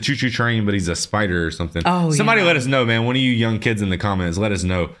Thomas the Choo Choo Train, but he's a spider or something. Oh, somebody let us know, man. One of you young kids in the comments, let us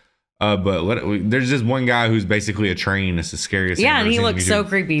know. There's this one guy who's basically a train. It's the scariest thing. Yeah, and he looks so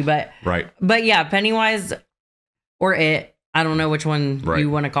creepy, but yeah, Pennywise or It. I don't know which one you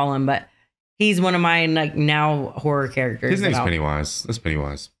want to call him, but he's one of my like now horror characters. His name's Pennywise. That's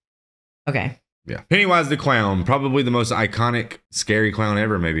Pennywise. Okay. Yeah, Pennywise the clown, probably the most iconic scary clown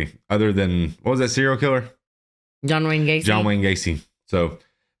ever, maybe. Other than what was that serial killer? John Wayne Gacy. John Wayne Gacy. So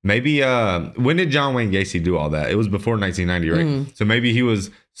maybe when did John Wayne Gacy do all that? It was before 1990, right? So maybe he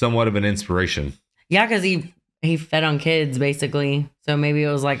was somewhat of an inspiration. Yeah, because he fed on kids basically. So maybe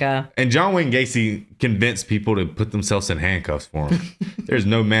it was like And John Wayne Gacy convinced people to put themselves in handcuffs for him. There's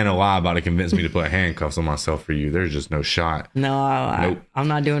no man alive about to convince me to put handcuffs on myself for you. There's just no shot. No, nope. I'm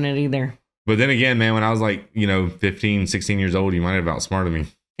not doing it either. But then again, man, when I was like, 15, 16 years old, you might have outsmarted me.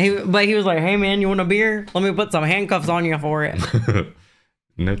 But he was like, hey, man, you want a beer? Let me put some handcuffs on you for it.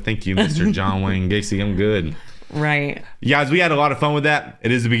 No, thank you, Mr. John Wayne Gacy. I'm good. Right. Guys, we had a lot of fun with that.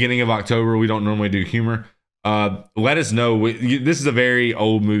 It is the beginning of October. We don't normally do humor. Let us know. This is a very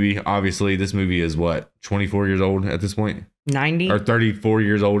old movie. Obviously, this movie is what, 24 years old at this point? 90? Or 34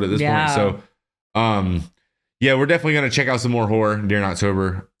 years old at this point. So, yeah, we're definitely going to check out some more horror during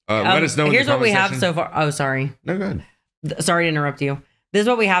October. Let us know. Here's what we have so far. Oh, sorry. No, go ahead. Sorry to interrupt you. This is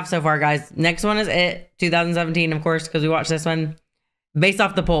what we have so far, guys. Next one is It, 2017, of course, because we watched this one. Based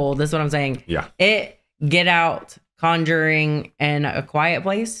off the poll, this is what I'm saying. Yeah. It, Get Out, Conjuring, and A Quiet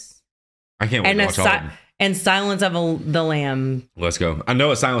Place. I can't wait to watch all of them. And Silence of the Lamb. Let's go. I know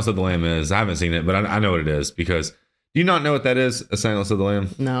what Silence of the Lamb is. I haven't seen it, but I know what it is because do you not know what that is? A Silence of the Lamb?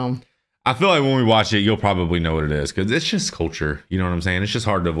 No. I feel like when we watch it, you'll probably know what it is because it's just culture. You know what I'm saying? It's just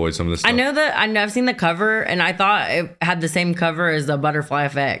hard to avoid some of this stuff. I know that I've seen the cover and I thought it had the same cover as The Butterfly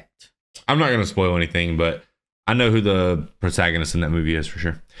Effect. I'm not going to spoil anything, but I know who the protagonist in that movie is for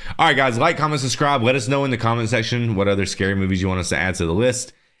sure. All right, guys, like, comment, subscribe. Let us know in the comment section what other scary movies you want us to add to the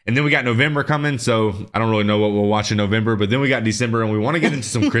list. And And then we got November coming, so I don't really know what we'll watch in November. But then we got December, and we want to get into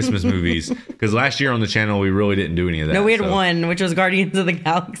some Christmas movies because last year on the channel we really didn't do any of that. No, we had one, which was Guardians of the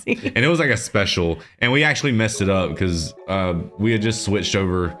Galaxy, and it was like a special, and we actually messed it up because we had just switched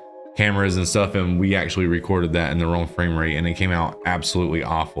over cameras and stuff, and we actually recorded that in the wrong frame rate, and it came out absolutely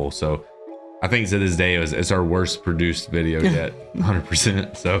awful. So I think to this day it's our worst produced video yet,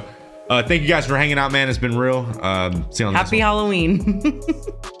 100%. So thank you guys for hanging out, man. It's been real. See you on the next one. Happy Halloween.